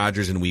versus Aaron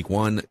Rodgers in week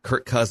 1.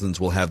 Kirk Cousins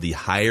will have the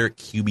higher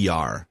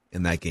QBR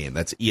in that game.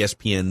 That's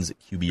ESPN's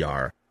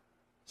QBR.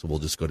 So we'll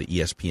just go to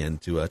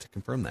ESPN to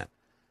confirm that.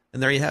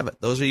 And there you have it.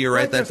 Those are your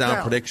write that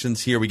down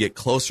predictions here. We get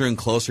closer and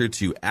closer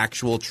to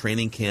actual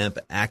training camp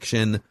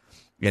action.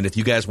 And if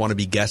you guys want to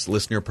be guest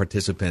listener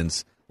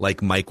participants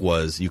like Mike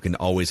was, you can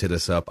always hit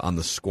us up on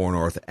the Score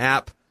North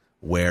app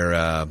where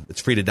it's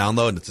free to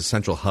download. And it's a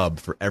central hub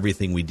for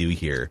everything we do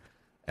here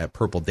at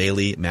Purple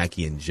Daily,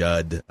 Mackie and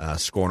Judd,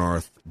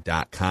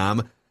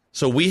 scorenorth.com.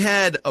 So we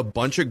had a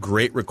bunch of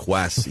great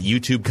requests,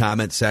 YouTube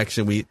comment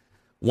section.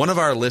 One of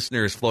our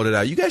listeners floated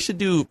out, you guys should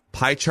do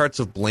pie charts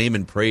of blame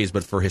and praise,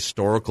 but for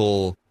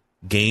historical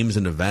games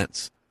and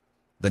events.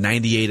 The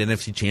 98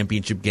 NFC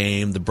Championship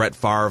game, the Brett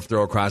Favre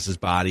throw across his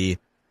body.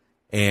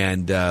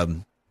 And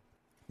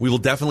we will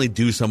definitely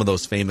do some of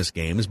those famous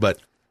games. But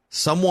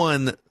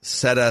someone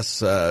set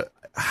us,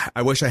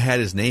 I wish I had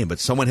his name, but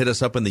someone hit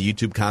us up in the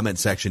YouTube comment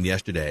section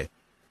yesterday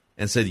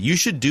and said, you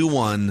should do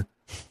one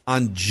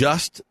on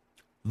just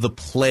the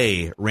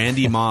play,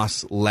 Randy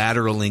Moss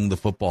lateraling the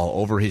football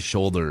over his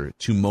shoulder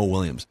to Mo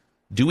Williams.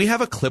 Do we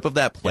have a clip of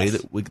that play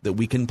that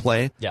we can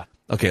play? Yeah.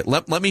 Okay,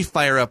 let me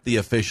fire up the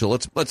official.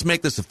 Let's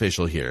make this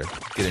official here.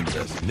 Get into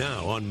this.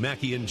 Now on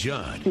Mackie and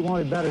Judd. You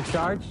wanted better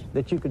charts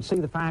that you could see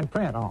the fine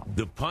print on.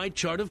 The pie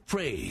chart of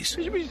praise.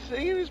 You should be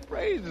singing his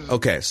praises.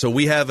 Okay, so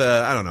we have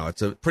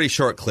it's a pretty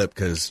short clip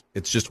because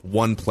it's just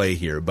one play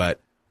here,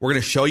 but we're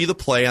going to show you the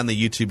play on the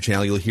YouTube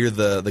channel. You'll hear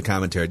the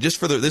commentary. Just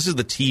for this is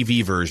the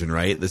TV version,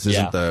 right? This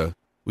isn't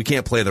we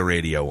can't play the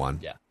radio one.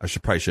 Yeah. I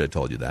probably should have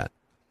told you that.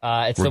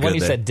 It's the one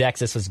you said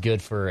Dexis was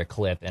good for a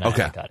clip, and I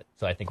cut it.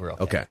 So I think we're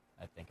okay. Okay.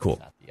 I think cool.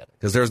 It's not the other.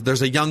 Because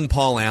there's a young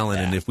Paul Allen,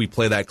 and if we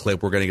play that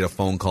clip, we're going to get a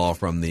phone call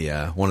from the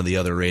one of the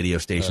other radio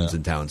stations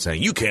in town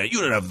saying, you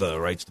don't have the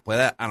rights to play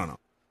that. I don't know.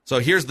 So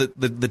here's the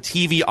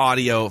TV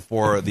audio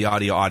for the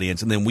audio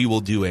audience, and then we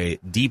will do a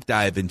deep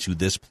dive into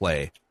this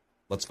play.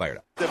 Let's fire it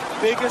up. The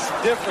biggest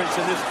difference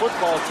in this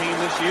football team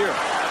this year.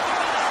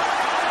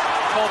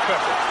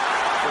 Culpepper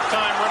with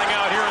time running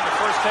out here in the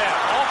first half.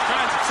 All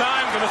kinds of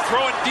time, going to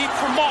throw it deep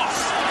for Moss.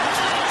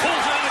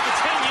 Pulls it at the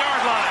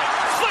 10-yard line.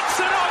 Flicks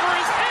it over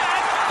his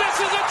head. This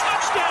is a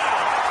touchdown.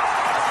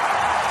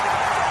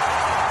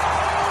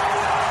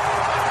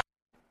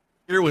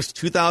 Here was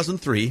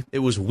 2003. It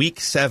was week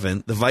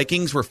 7. The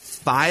Vikings were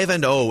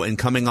 5-0 and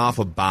coming off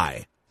a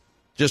bye.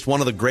 Just one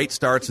of the great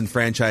starts in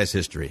franchise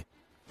history.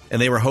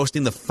 And they were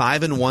hosting the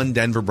 5-1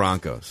 Denver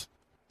Broncos.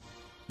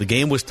 The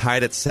game was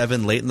tied at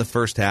 7 late in the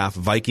first half.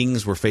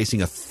 Vikings were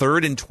facing a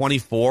 3rd and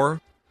 24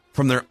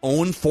 from their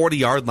own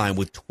 40-yard line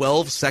with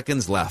 12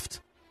 seconds left.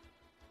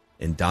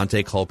 And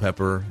Dante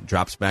Culpepper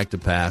drops back to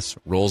pass,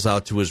 rolls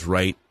out to his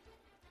right,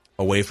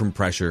 away from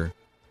pressure,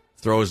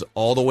 throws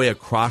all the way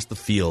across the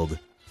field,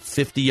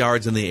 50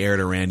 yards in the air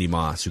to Randy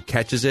Moss, who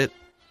catches it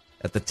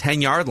at the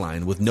 10-yard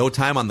line with no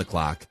time on the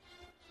clock,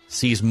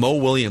 sees Mo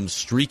Williams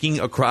streaking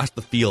across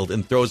the field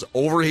and throws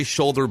over his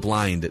shoulder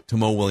blind to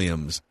Mo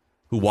Williams,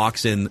 who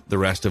walks in the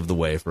rest of the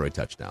way for a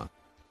touchdown,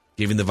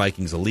 giving the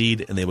Vikings a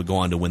lead, and they would go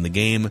on to win the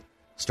game,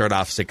 start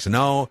off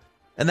 6-0,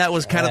 and that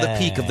was kind of the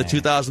peak of the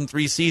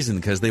 2003 season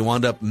because they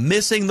wound up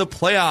missing the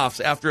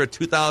playoffs after a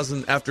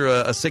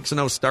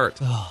 6-0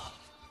 start.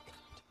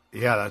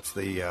 Yeah, that's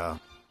the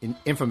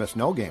infamous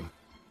no game.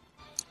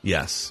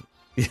 Yes,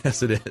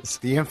 it is.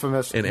 The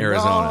infamous in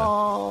Arizona.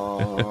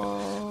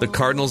 No. The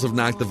Cardinals have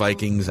knocked the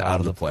Vikings out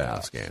of the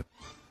playoffs game.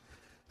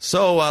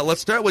 So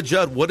let's start with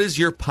Judd. What is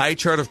your pie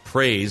chart of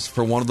praise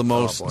for one of the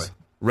most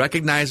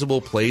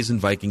recognizable plays in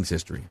Vikings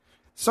history?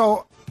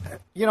 So,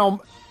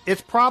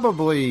 it's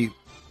probably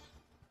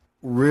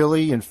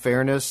really, in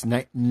fairness,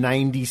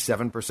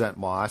 97%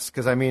 Moss.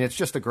 Because, it's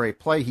just a great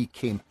play. He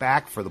came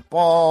back for the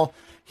ball.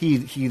 He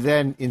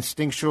then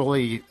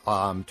instinctually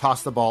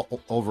tossed the ball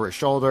over his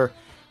shoulder.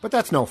 But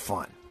that's no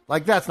fun.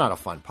 That's not a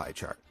fun pie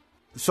chart.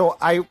 So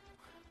I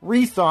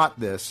rethought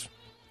this,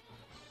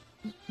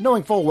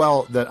 knowing full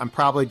well that I'm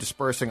probably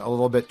dispersing a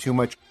little bit too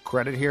much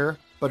credit here,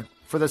 but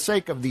for the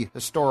sake of the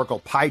historical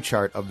pie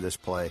chart of this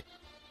play,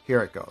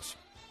 here it goes.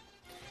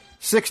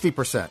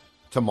 60%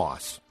 to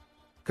Moss,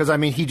 Because, I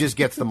mean, he just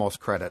gets the most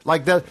credit.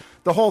 Like, the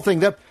whole thing,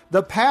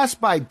 the pass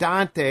by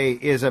Dante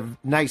is a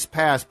nice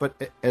pass, but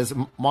as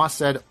Moss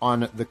said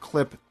on the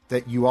clip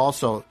that you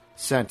also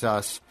sent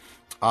us,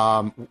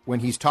 when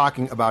he's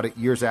talking about it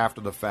years after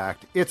the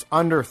fact, it's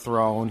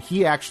underthrown.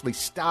 He actually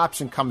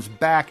stops and comes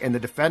back, and the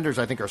defenders,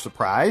 I think, are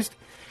surprised.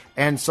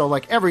 And so,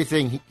 like,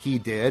 everything he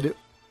did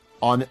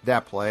on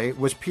that play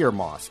was pure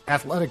Moss.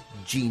 Athletic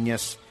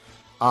genius,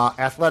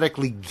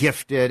 athletically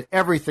gifted,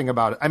 everything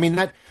about it. I mean,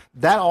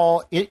 that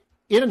all...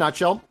 In a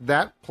nutshell,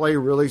 that play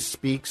really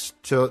speaks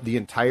to the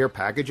entire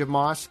package of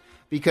Moss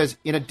because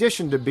in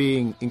addition to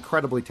being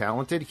incredibly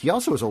talented, he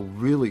also is a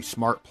really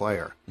smart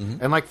player.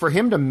 Mm-hmm. And like for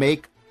him to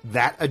make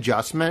that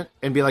adjustment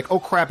and be like, oh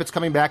crap, it's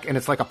coming back and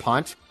it's like a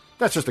punt,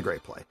 that's just a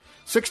great play.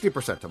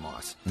 60% to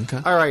Moss. Okay.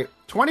 All right,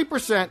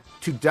 20%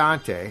 to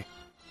Dante,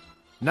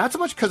 not so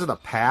much because of the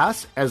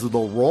pass as the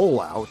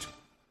rollout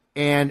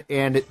and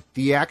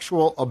the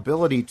actual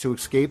ability to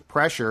escape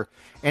pressure.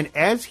 And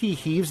as he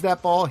heaves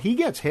that ball, he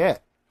gets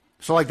hit.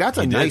 So, like, that's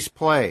a nice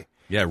play.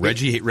 Yeah,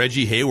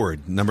 Reggie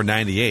Hayward, number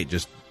 98,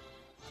 just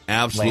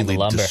absolutely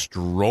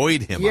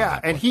destroyed him. Yeah,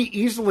 and he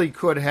easily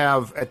could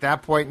have, at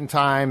that point in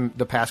time,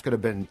 the pass could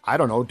have been, I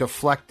don't know,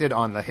 deflected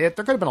on the hit.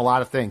 There could have been a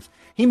lot of things.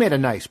 He made a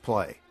nice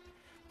play.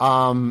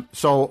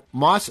 So,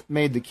 Moss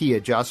made the key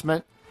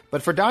adjustment.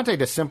 But for Dante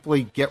to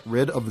simply get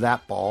rid of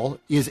that ball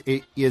is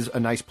a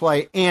nice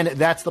play, and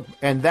that's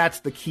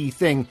the key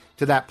thing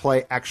to that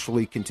play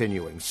actually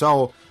continuing.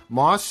 So,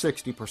 Moss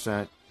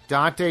 60%.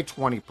 Dante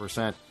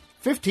 20%,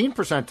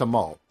 15% to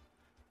Mo,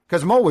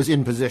 because Mo was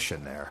in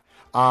position there.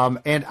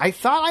 And I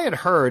thought I had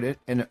heard,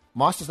 and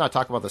Moss does not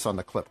talk about this on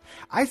the clip,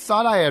 I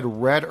thought I had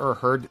read or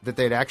heard that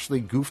they'd actually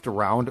goofed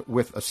around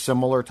with a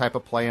similar type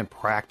of play in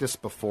practice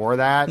before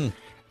that,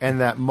 and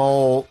that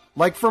Mo,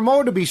 like for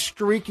Mo to be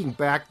streaking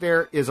back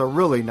there is a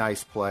really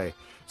nice play.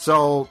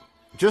 So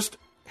just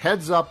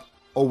heads up,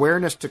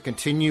 awareness to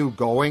continue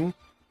going,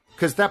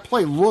 because that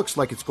play looks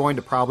like it's going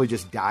to probably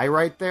just die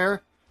right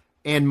there.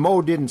 And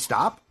Mo didn't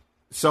stop,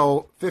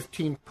 so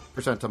 15%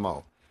 to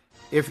Mo.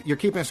 If you're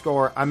keeping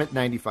score, I'm at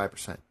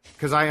 95%.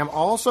 Because I am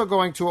also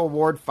going to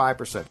award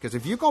 5%. Because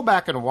if you go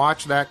back and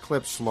watch that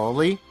clip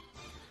slowly,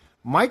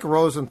 Mike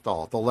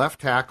Rosenthal, the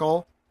left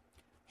tackle,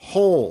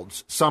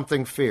 holds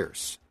something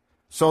fierce.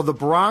 So the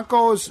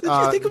Broncos... Did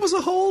you think it was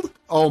a hold?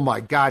 Oh, my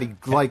God. He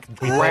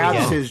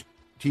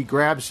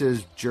grabs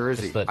his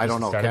jersey. I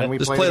don't know. Can we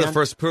play it again?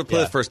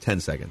 The first 10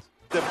 seconds.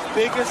 The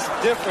biggest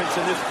difference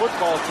in this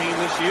football team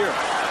this year.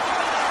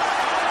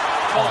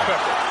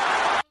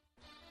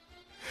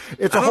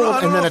 It's a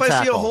hold and then a tackle.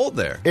 I see a hold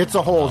there. It's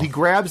a hold. He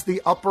grabs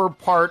the upper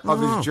part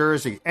of his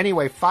jersey.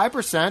 Anyway,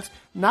 5%,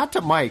 not to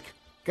Mike.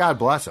 God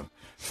bless him.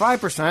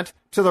 5%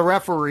 to the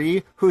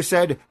referee who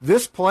said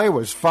this play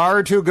was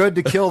far too good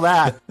to kill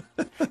that.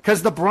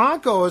 Because the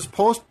Broncos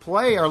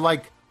post-play are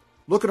like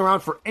looking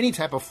around for any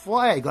type of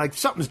flag. Like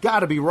something's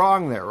got to be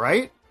wrong there,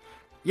 right?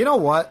 You know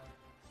what?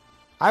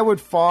 I would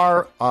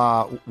far,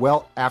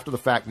 well, after the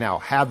fact now,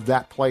 have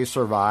that play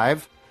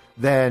survive.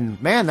 Then,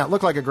 man, that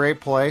looked like a great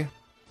play,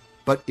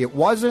 but it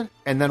wasn't,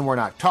 and then we're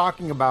not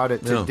talking about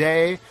it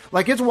today.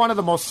 Like, it's one of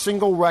the most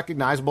single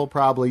recognizable,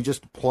 probably,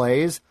 just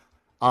plays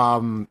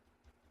from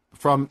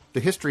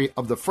the history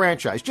of the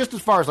franchise, just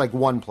as far as, like,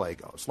 one play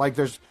goes. Like,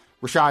 there's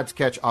Rashad's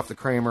catch off the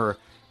Kramer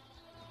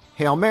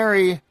Hail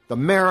Mary, the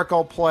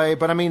miracle play,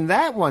 but, I mean,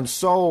 that one's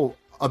so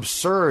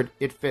absurd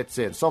it fits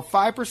in. So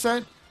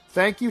 5%,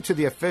 thank you to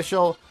the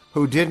official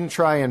who didn't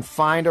try and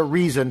find a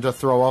reason to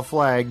throw a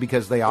flag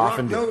because they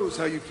often do. knows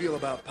how you feel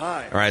about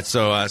pie. All right,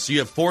 so you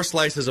have 4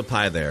 slices of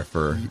pie there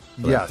for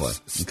that play.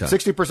 Okay.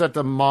 60%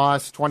 to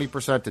Moss,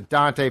 20% to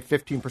Dante,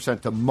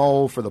 15% to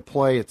Mo for the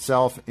play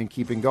itself and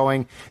keeping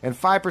going, and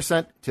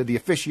 5% to the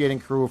officiating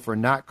crew for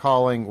not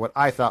calling what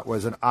I thought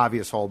was an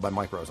obvious hold by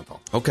Mike Rosenthal.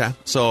 Okay,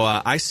 so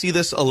I see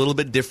this a little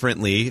bit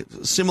differently,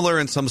 similar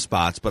in some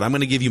spots, but I'm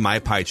going to give you my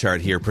pie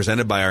chart here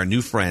presented by our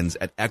new friends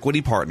at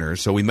Equity Partners.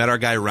 So we met our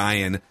guy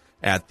Ryan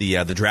at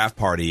the draft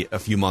party a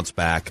few months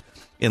back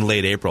in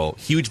late April.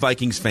 Huge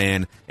Vikings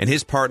fan, and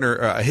his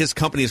partner, his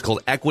company is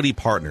called Equity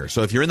Partners.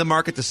 So if you're in the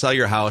market to sell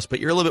your house, but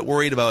you're a little bit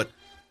worried about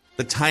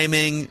the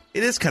timing,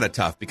 it is kind of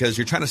tough because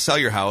you're trying to sell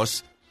your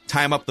house,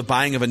 time up the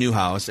buying of a new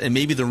house, and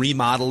maybe the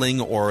remodeling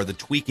or the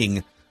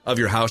tweaking of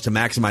your house to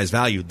maximize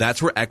value.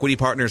 That's where Equity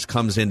Partners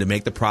comes in to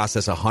make the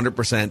process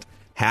 100%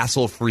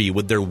 hassle-free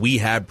with their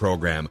WeHab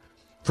program.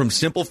 From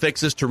simple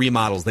fixes to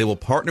remodels, they will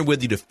partner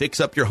with you to fix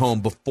up your home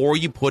before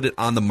you put it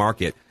on the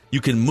market. You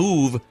can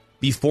move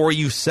before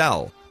you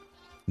sell.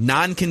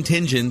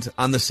 Non-contingent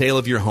on the sale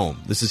of your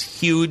home. This is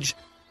huge.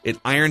 It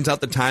irons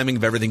out the timing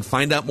of everything.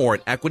 Find out more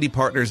at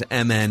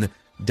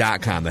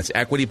equitypartnersmn.com. That's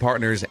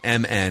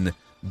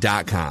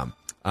equitypartnersmn.com.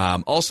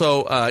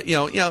 Also,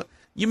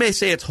 you may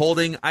say it's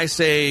holding. I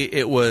say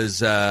it was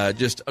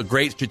just a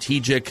great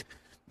strategic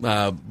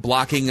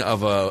blocking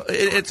of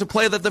it's a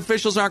play that the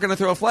officials aren't going to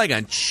throw a flag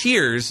on.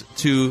 Cheers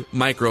to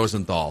Mike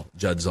Rosenthal,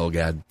 Judd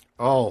Zulgad.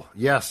 Oh,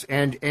 yes.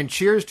 And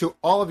cheers to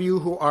all of you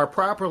who are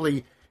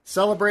properly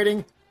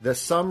celebrating the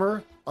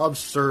summer of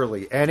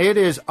Surly, and it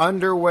is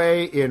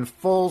underway in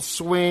full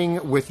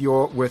swing with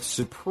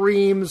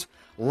Supremes,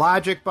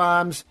 Logic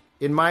Bombs,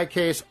 in my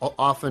case,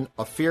 often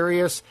a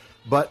Furious,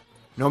 but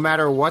no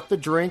matter what the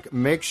drink,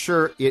 make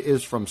sure it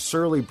is from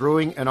Surly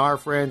Brewing and our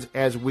friends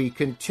as we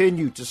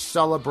continue to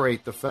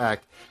celebrate the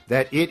fact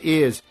that it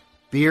is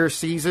beer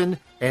season,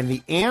 and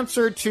the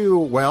answer to,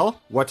 well,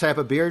 what type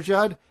of beer,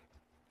 Judd?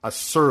 A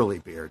Surly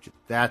beer.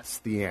 That's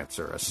the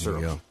answer, a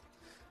Surly. All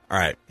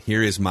right,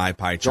 here is my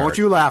pie chart. Don't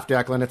you laugh,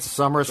 Declan. It's the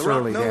summer of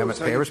Surly, damn it.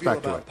 Pay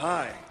respect to it.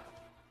 Pie.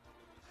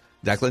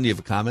 Declan, do you have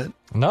a comment?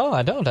 No,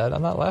 I don't.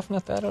 I'm not laughing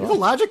at that at all. You're a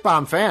Logic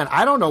Bomb fan.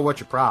 I don't know what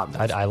your problem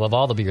is. I love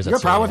all the beers that You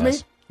have a problem Surly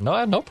with has. No,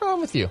 I have no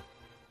problem with you.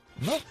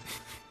 No.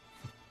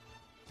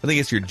 I think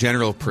it's your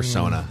general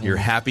persona, your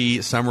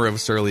happy summer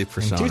of Surly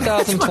persona. In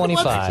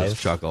 2025.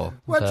 Just chuckle.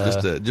 What?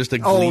 Just a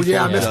Oh, gleeful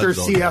yeah, Mr.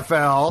 chuckle.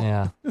 CFL.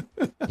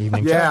 Yeah.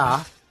 Evening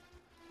Yeah.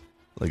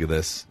 Look at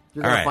this.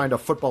 You're All going right. to find a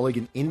football league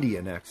in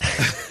India next.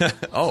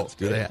 Oh,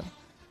 do they have?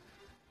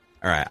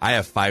 All right, I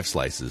have 5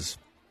 slices.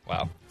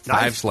 Wow.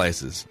 5 Nice.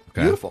 slices.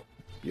 Okay? Beautiful.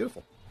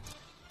 Beautiful.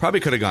 Probably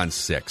could have gone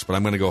 6, but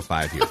I'm going to go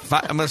 5 here.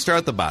 I'm going to start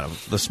at the bottom.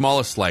 The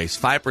smallest slice,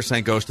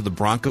 5% goes to the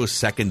Broncos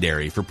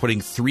secondary for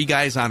putting 3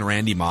 guys on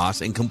Randy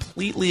Moss and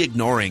completely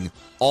ignoring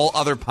all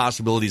other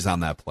possibilities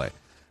on that play.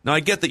 Now, I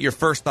get that your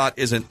first thought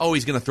isn't, oh,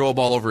 he's going to throw a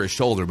ball over his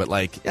shoulder, but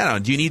like, I don't know,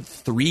 do you need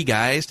 3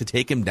 guys to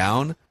take him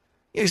down?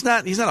 He's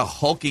not a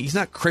hulking, he's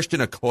not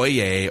Christian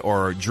Okoye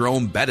or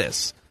Jerome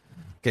Bettis.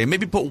 Okay,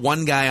 maybe put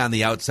 1 guy on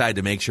the outside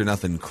to make sure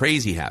nothing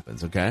crazy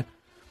happens, okay?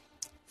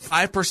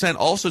 5%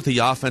 also to the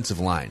offensive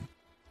line.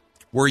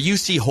 Where you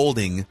see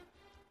holding,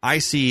 I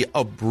see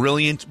a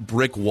brilliant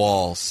brick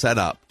wall set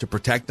up to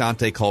protect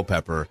Dante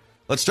Culpepper.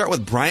 Let's start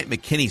with Bryant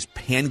McKinney's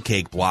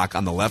pancake block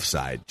on the left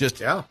side.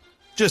 Just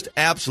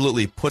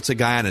absolutely puts a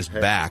guy on his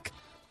back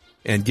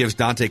and gives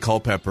Dante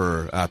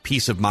Culpepper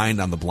peace of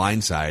mind on the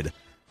blind side.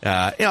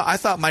 I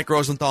thought Mike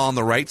Rosenthal on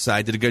the right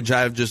side did a good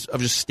job of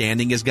just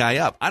standing his guy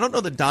up. I don't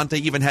know that Dante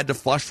even had to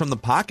flush from the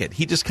pocket.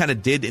 He just kind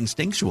of did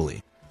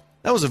instinctually.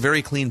 That was a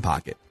very clean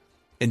pocket.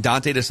 And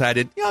Dante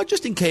decided,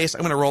 just in case,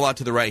 I'm going to roll out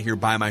to the right here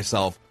by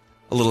myself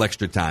a little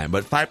extra time.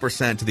 But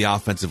 5% to the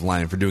offensive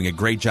line for doing a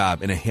great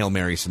job in a Hail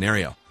Mary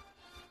scenario.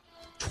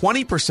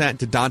 20%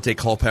 to Dante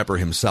Culpepper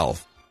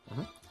himself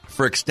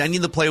for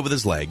extending the play with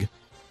his leg,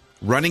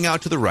 running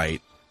out to the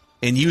right,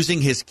 and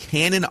using his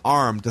cannon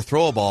arm to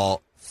throw a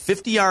ball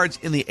 50 yards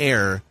in the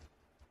air,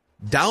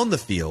 down the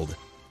field,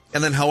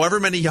 and then however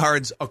many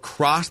yards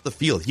across the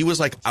field. He was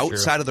like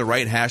outside of the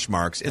right hash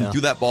marks and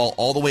threw that ball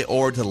all the way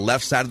over to the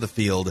left side of the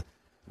field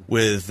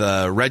with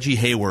Reggie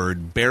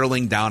Hayward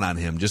barreling down on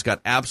him. Just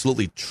got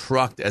absolutely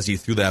trucked as he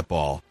threw that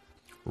ball.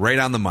 Right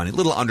on the money. A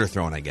little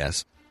underthrown, I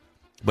guess.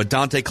 But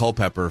Dante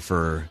Culpepper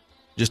for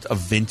just a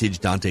vintage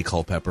Dante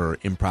Culpepper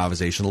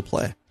improvisational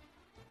play.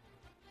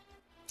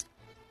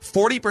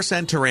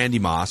 40% to Randy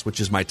Moss, which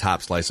is my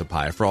top slice of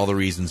pie, for all the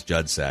reasons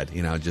Judd said.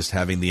 Just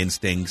having the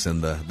instincts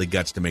and the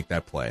guts to make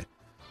that play.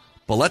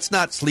 But let's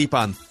not sleep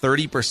on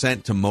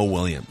 30% to Mo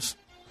Williams.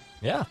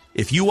 Yeah.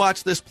 If you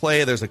watch this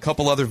play, there's a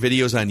couple other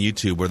videos on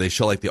YouTube where they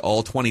show like the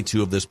all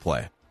 22 of this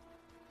play.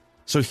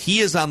 So he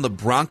is on the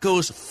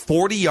Broncos'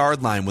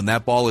 40-yard line when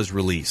that ball is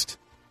released.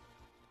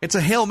 It's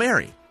a Hail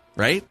Mary,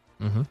 right?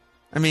 Mm-hmm.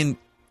 I mean,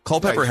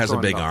 Culpepper has a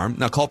big arm.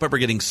 Now, Culpepper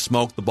getting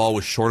smoked, the ball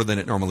was shorter than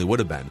it normally would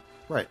have been.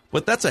 Right.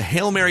 But that's a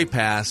Hail Mary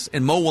pass,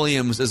 and Mo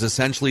Williams is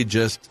essentially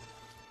just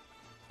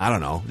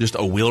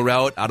a wheel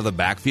route out of the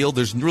backfield.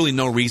 There's really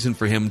no reason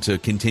for him to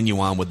continue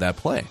on with that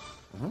play.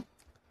 Mm-hmm.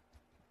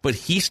 But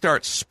he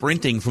starts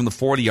sprinting from the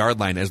 40-yard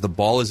line as the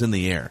ball is in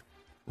the air.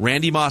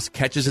 Randy Moss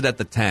catches it at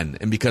the 10,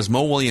 and because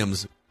Mo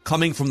Williams,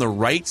 coming from the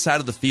right side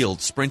of the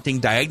field, sprinting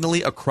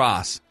diagonally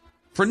across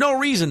for no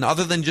reason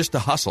other than just to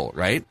hustle,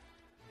 right?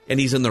 And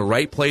he's in the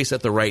right place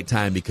at the right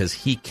time because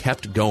he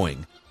kept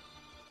going.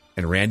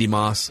 And Randy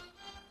Moss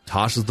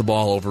tosses the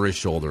ball over his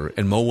shoulder,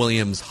 and Mo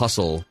Williams'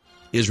 hustle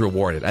is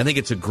rewarded. I think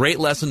it's a great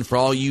lesson for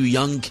all you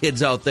young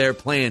kids out there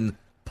playing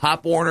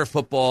Pop Warner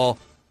football.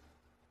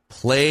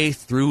 Play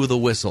through the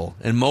whistle.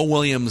 And Mo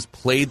Williams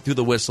played through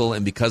the whistle,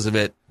 and because of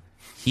it,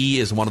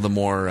 he is one of the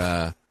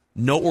more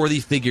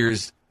noteworthy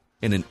figures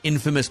in an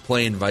infamous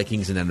play in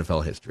Vikings and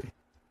NFL history.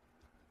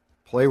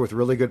 Play with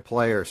really good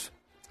players.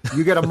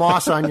 You get a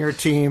Moss on your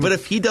team. But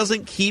if he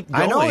doesn't keep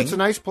going... I know, it's a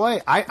nice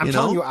play. I'm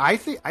telling you, I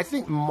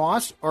think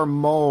Moss or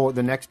Mo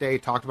the next day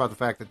talked about the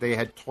fact that they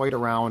had toyed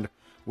around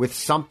with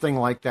something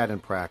like that in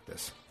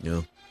practice.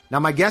 Yeah. Now,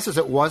 my guess is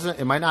it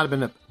might not have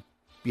been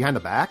behind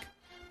the back,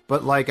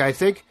 but like I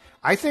think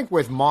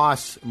with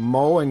Moss,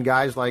 Mo and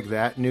guys like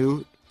that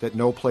knew that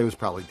no play was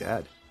probably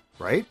dead,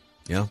 right?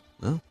 Yeah.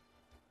 Well.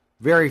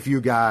 Very few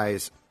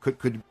guys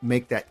could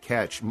make that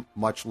catch,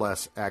 much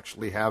less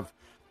actually have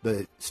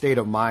the state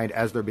of mind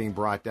as they're being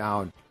brought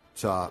down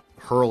to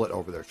hurl it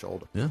over their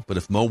shoulder. Yeah, but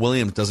if Mo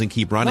Williams doesn't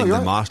keep running,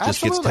 then Moss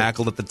just gets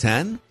tackled at the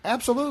 10.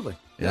 Absolutely.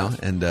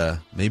 And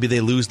maybe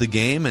they lose the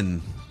game,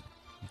 and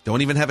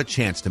don't even have a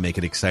chance to make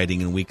it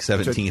exciting in Week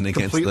 17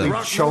 against the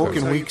completely choke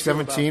in Week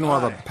 17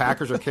 while the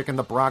Packers are kicking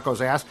the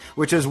Broncos' ass,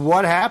 which is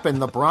what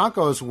happened. The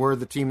Broncos were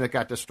the team that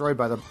got destroyed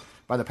by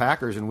the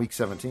Packers in Week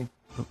 17.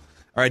 All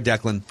right,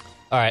 Declan.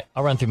 All right,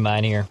 I'll run through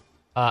mine here.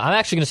 I'm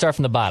actually going to start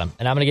from the bottom,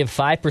 and I'm going to give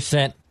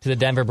 5% to the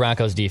Denver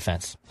Broncos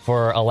defense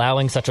for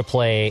allowing such a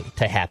play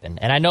to happen.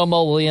 And I know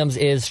Mo Williams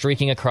is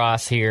streaking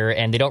across here,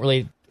 and they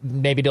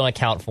don't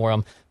account for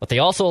him, but they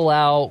also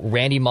allow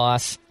Randy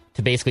Moss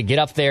to basically get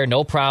up there,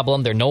 no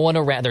problem. There's no one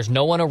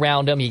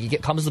around him. He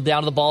comes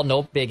down to the ball,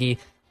 no biggie.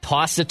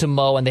 Toss it to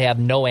Mo, and they have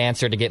no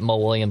answer to get Mo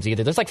Williams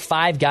either. There's like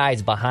 5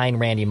 guys behind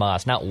Randy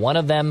Moss. Not one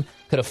of them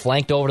could have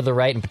flanked over to the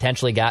right and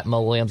potentially got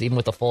Mo Williams, even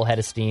with a full head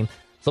of steam.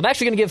 So I'm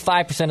actually going to give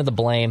 5% of the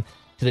blame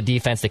to the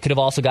defense. They could have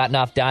also gotten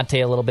off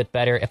Dante a little bit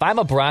better. If I'm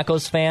a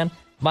Broncos fan,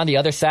 I'm on the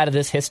other side of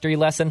this history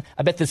lesson.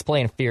 I bet this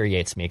play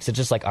infuriates me because it's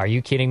just like, are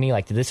you kidding me?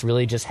 Like, did this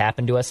really just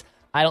happen to us?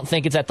 I don't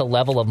think it's at the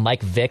level of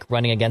Mike Vick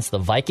running against the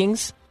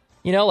Vikings.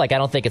 I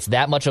don't think it's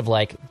that much of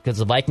because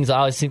the Vikings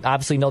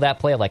obviously know that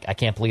play of I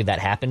can't believe that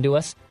happened to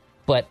us.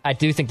 But I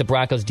do think the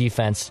Broncos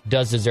defense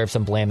does deserve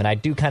some blame, and I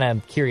do kind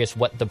of curious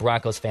what the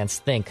Broncos fans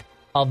think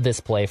of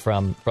this play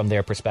from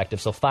their perspective.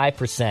 So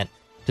 5%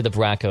 to the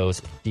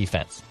Broncos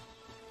defense.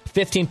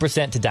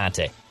 15% to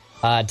Dante.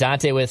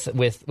 Dante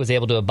was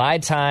able to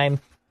abide time.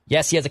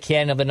 Yes, he has a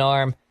cannon of an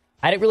arm.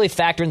 I didn't really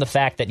factor in the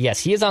fact that, yes,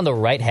 he is on the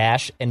right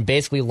hash and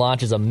basically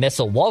launches a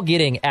missile while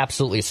getting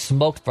absolutely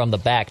smoked from the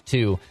back,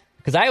 too.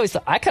 Because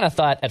I kind of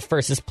thought at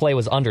first this play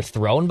was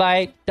underthrown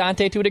by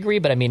Dante to a degree,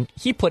 but I mean,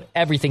 he put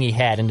everything he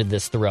had into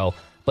this throw.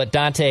 But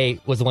Dante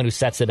was the one who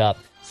sets it up.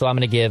 So I'm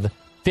going to give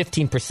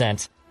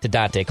 15% to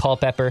Dante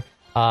Culpepper.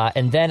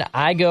 And then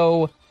I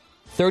go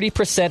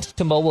 30%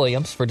 to Mo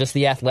Williams for just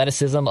the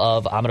athleticism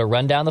of I'm going to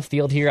run down the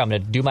field here. I'm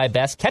going to do my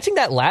best. Catching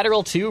that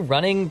lateral, too,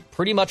 running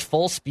pretty much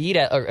full speed,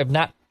 or if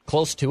not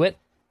close to it.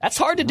 That's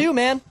hard to do,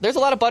 man. There's a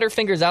lot of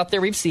Butterfingers out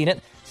there. We've seen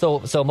it. So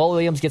Mo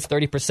Williams gets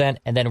 30%,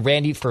 and then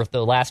Randy for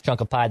the last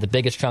chunk of pie, the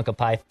biggest chunk of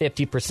pie,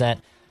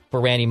 50% for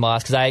Randy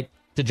Moss. Because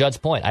to Judd's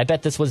point, I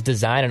bet this was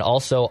designed and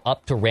also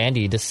up to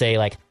Randy to say,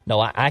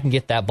 no, I can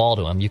get that ball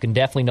to him. You can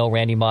definitely know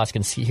Randy Moss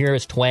can hear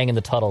his twang in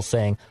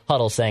the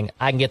huddle saying,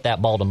 I can get that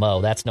ball to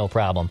Mo. That's no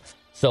problem.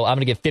 So I'm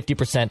going to give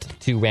 50%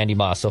 to Randy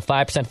Moss. So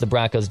 5% to the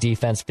Broncos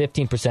defense,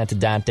 15% to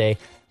Dante,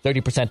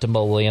 30% to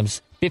Mo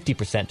Williams,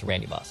 50% to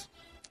Randy Moss.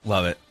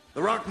 Love it.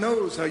 The Rock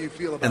knows how you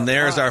feel about it. And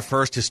there's our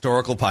first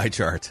historical pie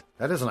chart.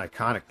 That is an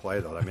iconic play,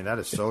 though. I mean, that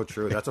is so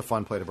true. That's a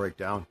fun play to break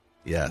down.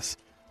 Yes.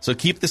 So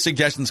keep the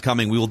suggestions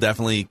coming. We will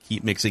definitely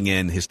keep mixing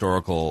in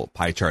historical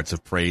pie charts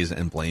of praise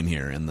and blame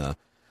here in the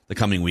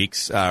coming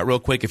weeks. Real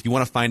quick, if you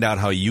want to find out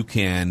how you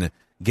can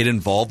get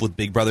involved with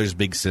Big Brothers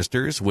Big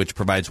Sisters, which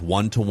provides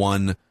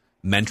one-to-one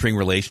mentoring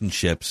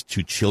relationships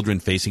to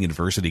children facing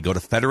adversity, go to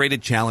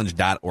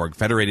federatedchallenge.org.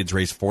 Federated's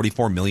raised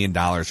 $44 million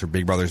for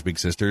Big Brothers Big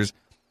Sisters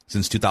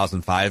since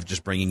 2005,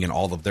 just bringing in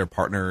all of their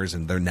partners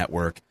and their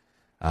network.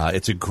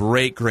 It's a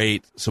great,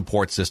 great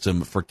support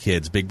system for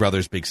kids. Big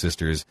Brothers, Big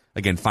Sisters.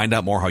 Again, find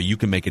out more how you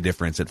can make a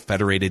difference at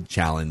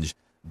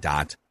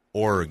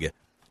federatedchallenge.org.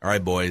 All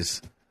right,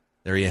 boys.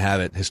 There you have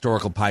it.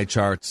 Historical pie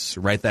charts.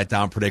 Write that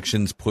down.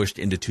 Predictions pushed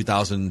into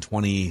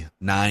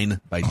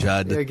 2029 by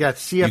Judd. You got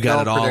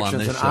CFL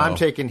predictions, and show. I'm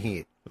taking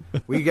heat.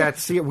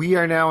 We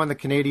are now in the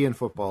Canadian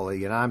Football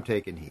League, and I'm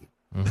taking heat.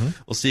 Mm-hmm.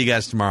 We'll see you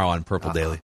guys tomorrow on Purple Daily.